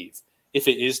does leave, if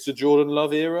it is the Jordan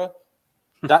Love era,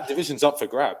 that division's up for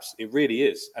grabs. It really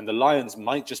is. And the Lions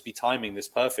might just be timing this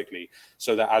perfectly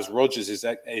so that as Rodgers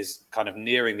is kind of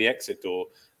nearing the exit door,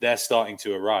 they're starting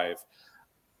to arrive.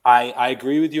 I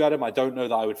agree with you, Adam. I don't know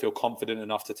that I would feel confident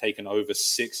enough to take an over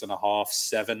 6.5,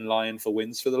 7 line for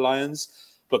wins for the Lions.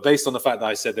 But based on the fact that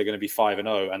I said they're going to be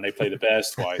 5-0 and they play the Bears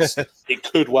twice, it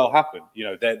could well happen. You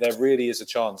know, there really is a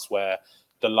chance where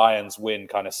the Lions win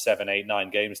kind of 7, 8, 9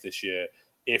 games this year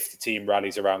if the team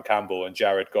rallies around Campbell and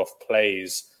Jared Goff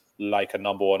plays like a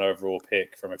number 1 overall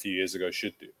pick from a few years ago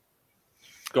should do.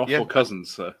 Goff or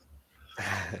Cousins, sir?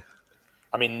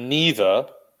 I mean, neither,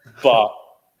 but...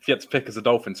 If you had to pick as a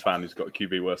Dolphins fan who's got a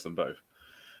QB worse than both.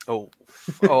 Let's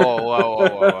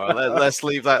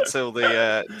leave that till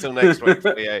next week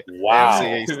for the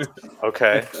AFC East.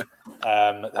 Okay.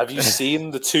 Have you seen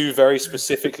the 2 very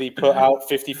specifically put out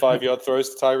 55-yard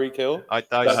throws to Tyreek Hill?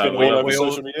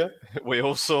 We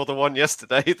all saw the one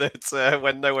yesterday that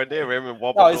went nowhere near him and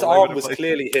wobbled. No, his arm was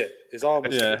clearly hit. His arm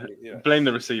was clearly, Blame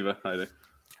the receiver, I do.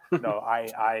 No,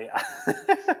 I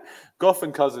Goff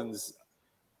and Cousins,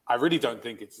 I really don't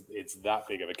think it's that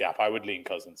big of a gap. I would lean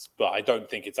Cousins, but I don't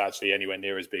think it's actually anywhere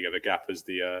near as big of a gap as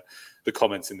the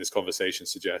comments in this conversation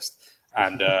suggest.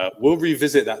 And we'll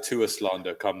revisit that Tua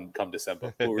slander come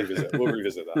December. We'll revisit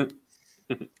that.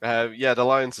 The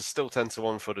Lions are still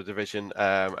 10-1 for the division,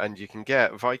 and you can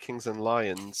get Vikings and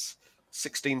Lions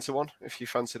 16-1 if you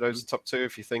fancy those top 2.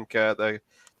 If you think the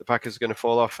Packers are going to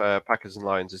fall off, Packers and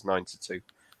Lions is 9-2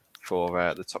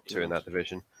 for the top 2 in that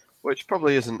division, which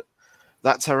probably isn't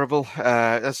that terrible.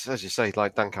 As you say,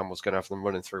 like Dan Campbell's going to have them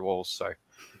running through walls. So,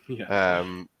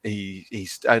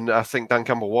 he's and I think Dan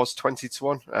Campbell was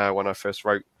 20-1 when I first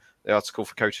wrote the article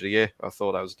for Coach of the Year. I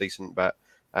thought that was a decent bet,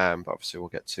 but obviously we'll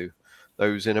get to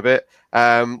those in a bit.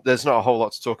 There's not a whole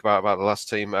lot to talk about the last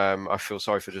team. I feel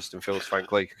sorry for Justin Fields,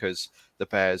 frankly, because the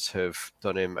Bears have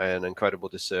done him an incredible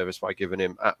disservice by giving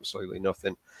him absolutely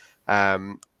nothing.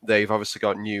 They've obviously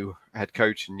got new head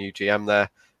coach and new GM there.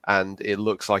 And it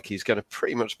looks like he's going to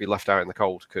pretty much be left out in the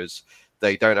cold because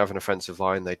they don't have an offensive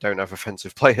line. They don't have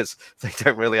offensive players. They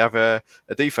don't really have a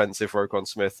defense if Roquan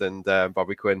Smith and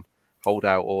Bobby Quinn hold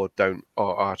out or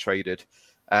are traded.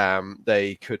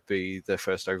 They could be the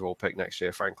first overall pick next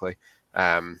year, frankly.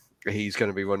 He's going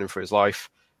to be running for his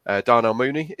life. Darnell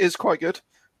Mooney is quite good,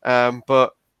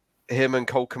 but him and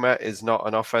Cole Kmet is not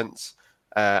an offense.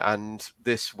 And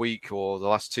this week or the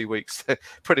last 2 weeks,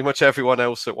 pretty much everyone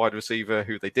else at wide receiver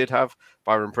who they did have,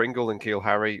 Byron Pringle and Keel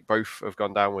Harry, both have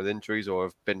gone down with injuries or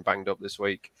have been banged up this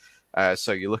week.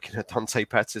 So you're looking at Dante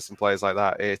Pettis and players like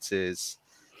that. It is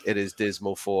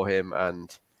dismal for him.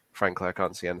 And frankly, I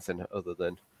can't see anything other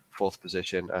than 4th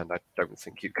position. And I don't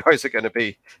think you guys are going to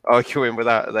be arguing with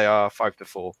that. They are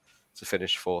 5-4 to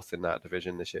finish 4th in that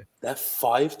division this year. They're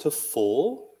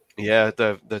 5-4? Yeah,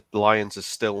 the Lions are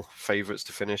still favourites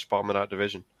to finish bottom of that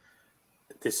division.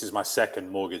 This is my second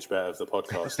mortgage bet of the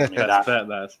podcast. I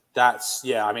mean, that's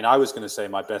I mean, I was going to say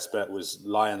my best bet was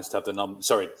Bears to have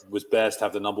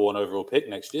the number 1 overall pick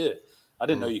next year. I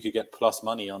didn't know you could get plus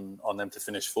money on them to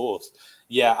finish 4th.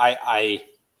 Yeah,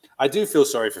 I do feel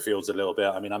sorry for Fields a little bit.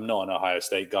 I mean, I'm not an Ohio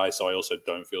State guy, so I also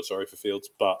don't feel sorry for Fields.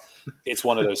 But it's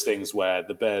one of those things where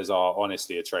the Bears are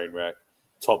honestly a train wreck,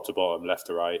 top to bottom, left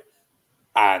to right.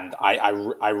 And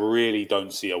I really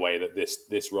don't see a way that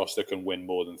this roster can win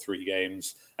more than 3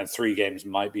 games, and 3 games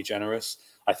might be generous.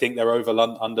 I think their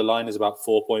underline is about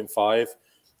 4.5.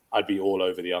 I'd be all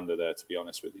over the under there, to be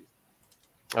honest with you.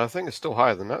 I think it's still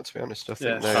higher than that, to be honest. I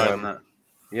think higher than that.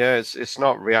 Yeah, it's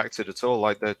not reacted at all.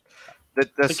 Like there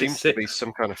seems to be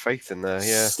some kind of faith in there.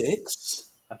 Yeah, 6.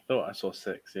 I thought I saw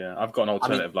 6. Yeah, I've got an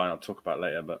alternative line I'll talk about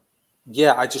later, but.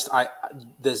 Yeah, I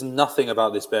there's nothing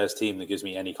about this Bears team that gives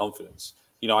me any confidence.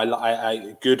 You know,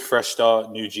 I good fresh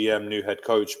start, new GM, new head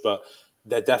coach, but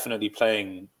they're definitely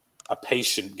playing a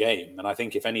patient game. And I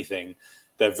think if anything,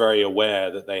 they're very aware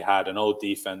that they had an old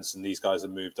defense and these guys have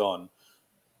moved on.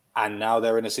 And now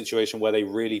they're in a situation where they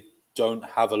really don't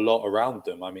have a lot around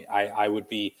them. I mean, I would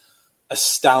be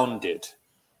astounded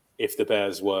if the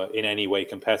Bears were in any way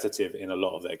competitive in a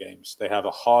lot of their games. They have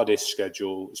a hardish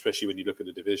schedule, especially when you look at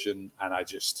the division. And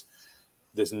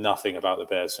there's nothing about the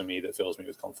Bears for me that fills me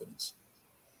with confidence.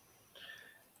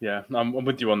 Yeah, I'm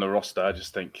with you on the roster. I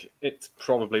just think it's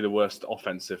probably the worst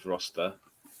offensive roster,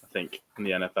 I think, in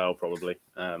the NFL, probably.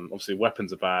 Obviously,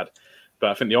 weapons are bad,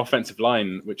 but I think the offensive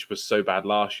line, which was so bad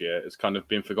last year, is kind of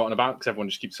being forgotten about because everyone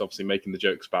just keeps obviously making the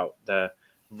jokes about their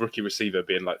rookie receiver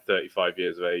being like 35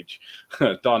 years of age,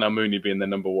 Darnell Mooney being their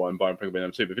number one, Byron Pringle being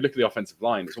number two. But if you look at the offensive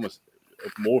line, it's almost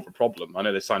more of a problem. I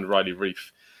know they signed Riley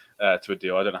Reef to a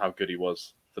deal. I don't know how good he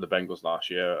was for the Bengals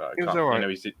last year. He was all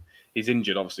right. He's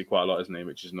injured obviously quite a lot, isn't he?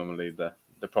 Which is normally the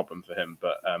problem for him.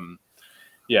 But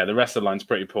yeah, the rest of the line's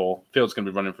pretty poor. Fields going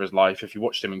to be running for his life. If you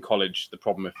watched him in college, the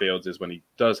problem with Fields is when he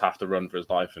does have to run for his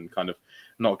life and kind of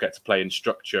not get to play in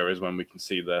structure is when we can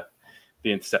see the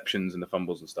interceptions and the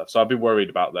fumbles and stuff. So I'd be worried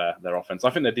about their offense. I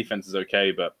think their defense is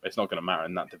okay, but it's not going to matter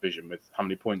in that division with how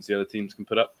many points the other teams can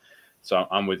put up. So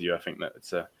I'm with you. I think that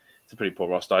it's a pretty poor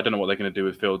roster. I don't know what they're going to do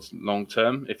with Fields long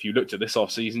term. If you looked at this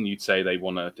offseason, you'd say they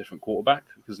want a different quarterback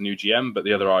because new GM. But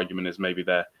the other argument is maybe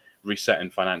they're resetting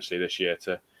financially this year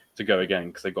to go again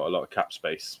because they've got a lot of cap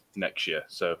space next year.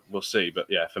 So we'll see. But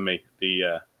yeah, for me,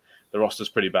 the roster's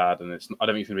pretty bad, and I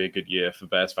don't think it's going to be a good year for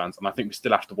Bears fans. And I think we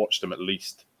still have to watch them at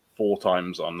least 4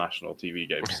 times on national TV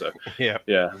games. So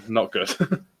yeah, not good.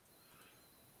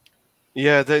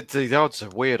 Yeah, the odds are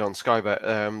weird on Sky Bet.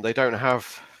 They don't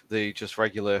have the just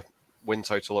regular win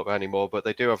total up anymore, but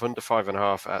they do have under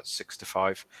 5.5 at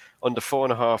 6-5, under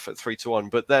 4.5 at 3-1.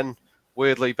 But then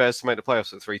weirdly, Bears to make the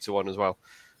playoffs at 3-1 as well.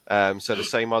 So the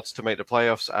same odds to make the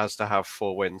playoffs as to have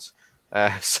 4 wins.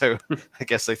 So I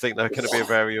guess they think they're going to be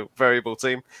a variable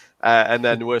team. And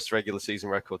then worst regular season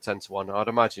record 10-1. I'd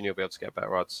imagine you'll be able to get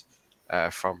better odds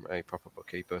from a proper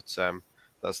bookie, but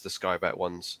that's the Sky Bet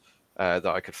ones that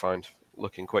I could find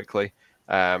looking quickly.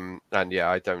 And yeah,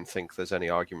 I don't think there's any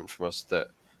argument from us that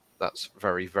that's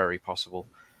very, very possible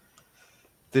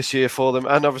this year for them.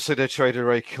 And obviously they traded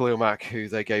away Khalil Mack, who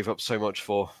they gave up so much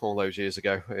for all those years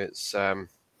ago. It's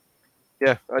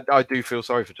yeah, I do feel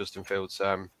sorry for Justin Fields.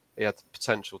 He had the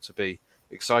potential to be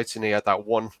exciting. He had that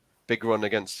one big run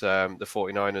against the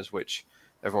 49ers, which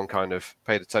everyone kind of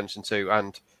paid attention to.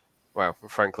 And, well,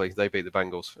 frankly, they beat the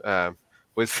Bengals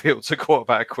with Fields at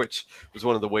quarterback, which was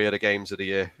one of the weirder games of the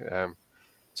year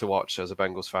to watch as a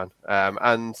Bengals fan.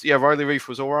 And, yeah, Riley Reef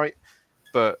was all right.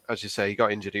 But, as you say, he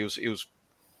got injured. He was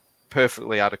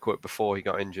perfectly adequate before he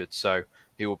got injured. So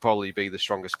he will probably be the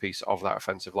strongest piece of that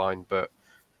offensive line. But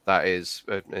that is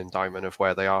an indictment of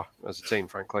where they are as a team,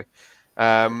 frankly.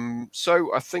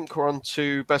 So I think we're on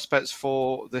to best bets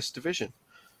for this division.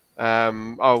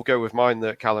 I'll go with mine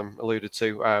that Callum alluded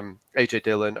to. AJ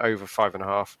Dillon over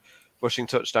 5.5 rushing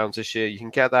touchdowns this year. You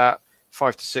can get that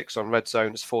 5-6 on Red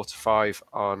Zone. It's 4-5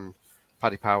 on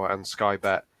Paddy Power and Sky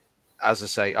Bet. As I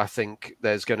say, I think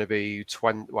there's going to be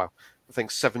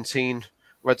 17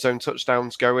 Red Zone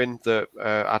touchdowns going that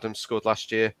Adams scored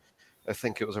last year. I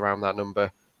think it was around that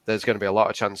number. There's going to be a lot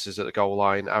of chances at the goal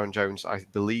line. Aaron Jones, I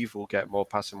believe, will get more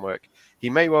passing work. He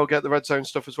may well get the red zone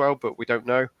stuff as well, but we don't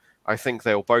know. I think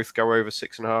they'll both go over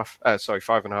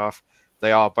 5.5.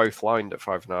 They are both lined at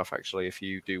 5.5, actually, if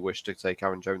you do wish to take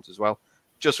Aaron Jones as well.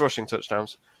 Just rushing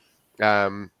touchdowns.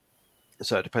 So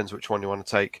it depends which one you want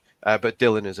to take. But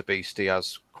Dillon is a beast. He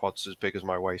has quads as big as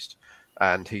my waist,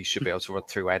 and he should be able to run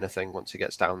through anything once he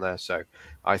gets down there. So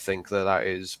I think that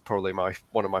is probably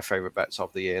one of my favourite bets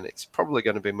of the year, and it's probably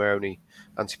going to be my only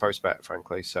anti-post bet,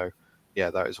 frankly. So, yeah,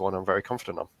 that is one I'm very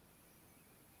confident on.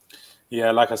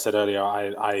 Yeah, like I said earlier,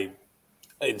 I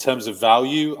in terms of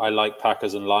value, I like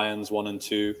Packers and Lions 1 and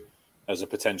 2 as a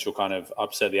potential kind of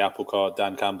upset the apple cart.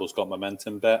 Dan Campbell's got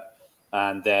momentum bet.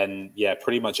 And then, yeah,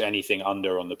 pretty much anything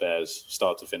under on the Bears,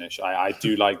 start to finish. I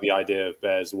do like the idea of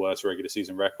Bears' worst regular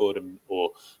season record or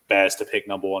Bears to pick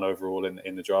number 1 overall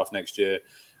in the draft next year.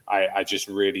 I just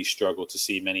really struggle to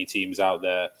see many teams out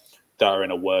there that are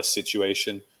in a worse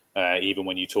situation. Even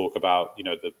when you talk about,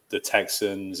 the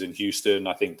Texans in Houston,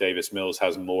 I think Davis Mills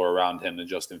has more around him than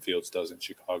Justin Fields does in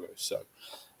Chicago. So,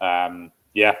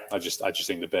 yeah, I just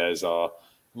think the Bears are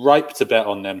ripe to bet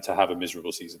on them to have a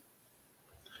miserable season.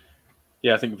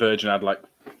 Yeah, I think Virgin had like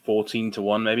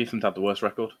 14-1 maybe for them to have the worst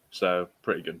record. So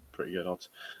pretty good odds.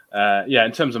 Yeah,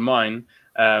 in terms of mine,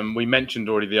 we mentioned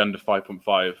already the under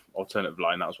 5.5 alternative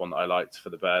line. That was one that I liked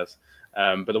for the Bears.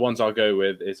 But the ones I'll go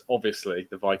with is obviously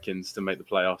the Vikings to make the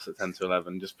playoffs at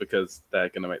 10-11, just because they're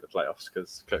going to make the playoffs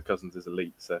because Kirk Cousins is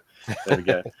elite. So there we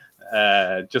go.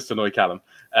 Just to annoy Callum.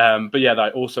 But yeah,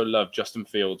 I also love Justin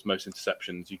Fields' most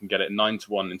interceptions. You can get it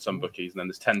 9-1 in some bookies, and then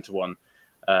there's 10-1.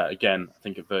 Again, I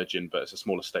think of Virgin, but it's a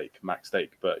smaller stake, max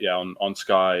stake. But yeah, on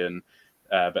Sky and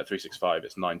Bet365,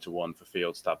 it's 9-1 for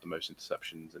Fields to have the most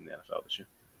interceptions in the NFL this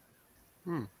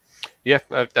year. Yeah,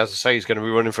 as I say, he's going to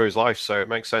be running for his life, so it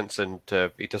makes sense. And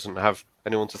he doesn't have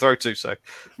anyone to throw to. So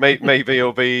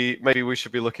maybe we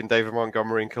should be looking David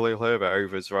Montgomery and Khalil Herbert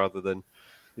overs rather than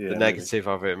the negative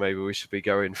of it. Maybe we should be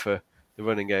going for the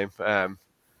running game.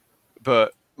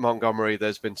 But Montgomery,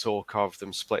 there's been talk of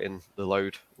them splitting the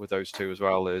load with those two as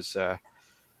well. It's going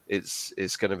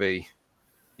to be,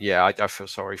 I feel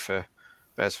sorry for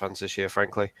Bears fans this year,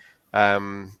 frankly.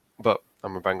 But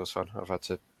I'm a Bengals fan. I've had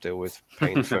to deal with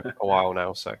pain for a while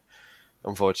now, so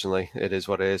unfortunately, it is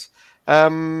what it is.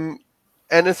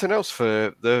 Anything else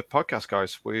for the podcast,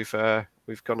 guys? We've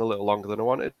gone a little longer than I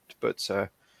wanted, but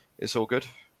it's all good.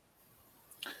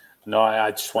 No, I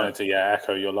just wanted to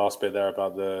echo your last bit there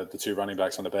about the two running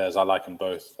backs on the Bears. I like them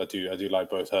both. I do like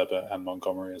both Herbert and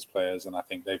Montgomery as players, and I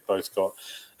think they've both got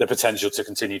the potential to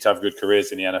continue to have good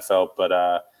careers in the NFL. But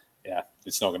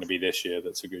it's not going to be this year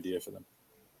that's a good year for them.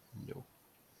 No.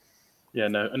 Yeah,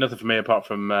 no, nothing for me apart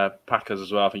from Packers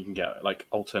as well. I think you can get like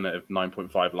alternative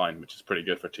 9.5 line, which is pretty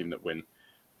good for a team that win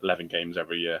 11 games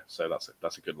every year. So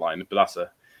that's a good line. But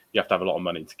you have to have a lot of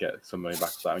money to get some money back.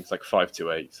 So I think it's like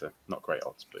 5-8, so not great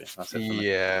odds, but that's it for me.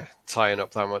 Yeah, tying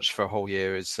up that much for a whole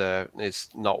year is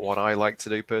not what I like to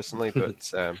do personally.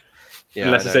 But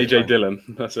unless it's AJ Dillon,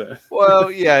 that's it. Well,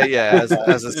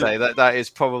 as I say, that is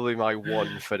probably my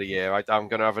one for the year. I'm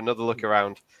going to have another look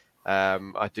around.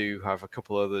 I do have a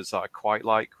couple others that I quite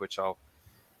like, which I'll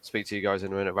speak to you guys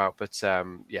in a minute about. But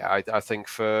I think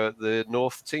for the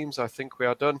North teams, I think we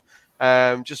are done.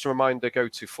 Just a reminder, go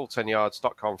to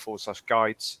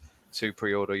full10yards.com/guides to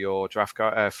pre-order your draft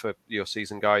guide for your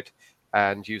season guide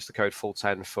and use the code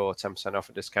full10 for 10% off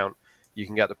a discount. You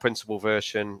can get the printable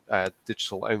version,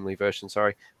 digital only version,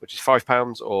 which is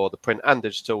 £5, or the print and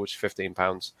digital, which is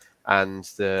 £15. And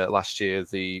last year,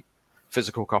 the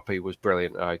physical copy was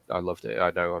brilliant. I loved it. I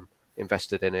know I'm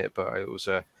invested in it, but it was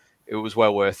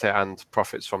well worth it, and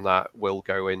profits from that will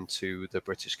go into the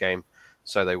British game,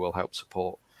 so they will help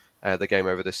support the game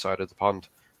over this side of the pond.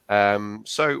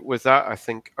 So with that, I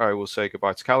think I will say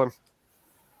goodbye to Callum.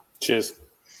 Cheers.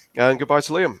 And goodbye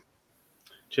to Liam.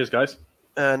 Cheers, guys.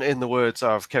 And in the words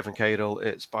of Kevin Cadle,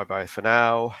 it's bye-bye for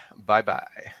now.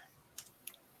 Bye-bye.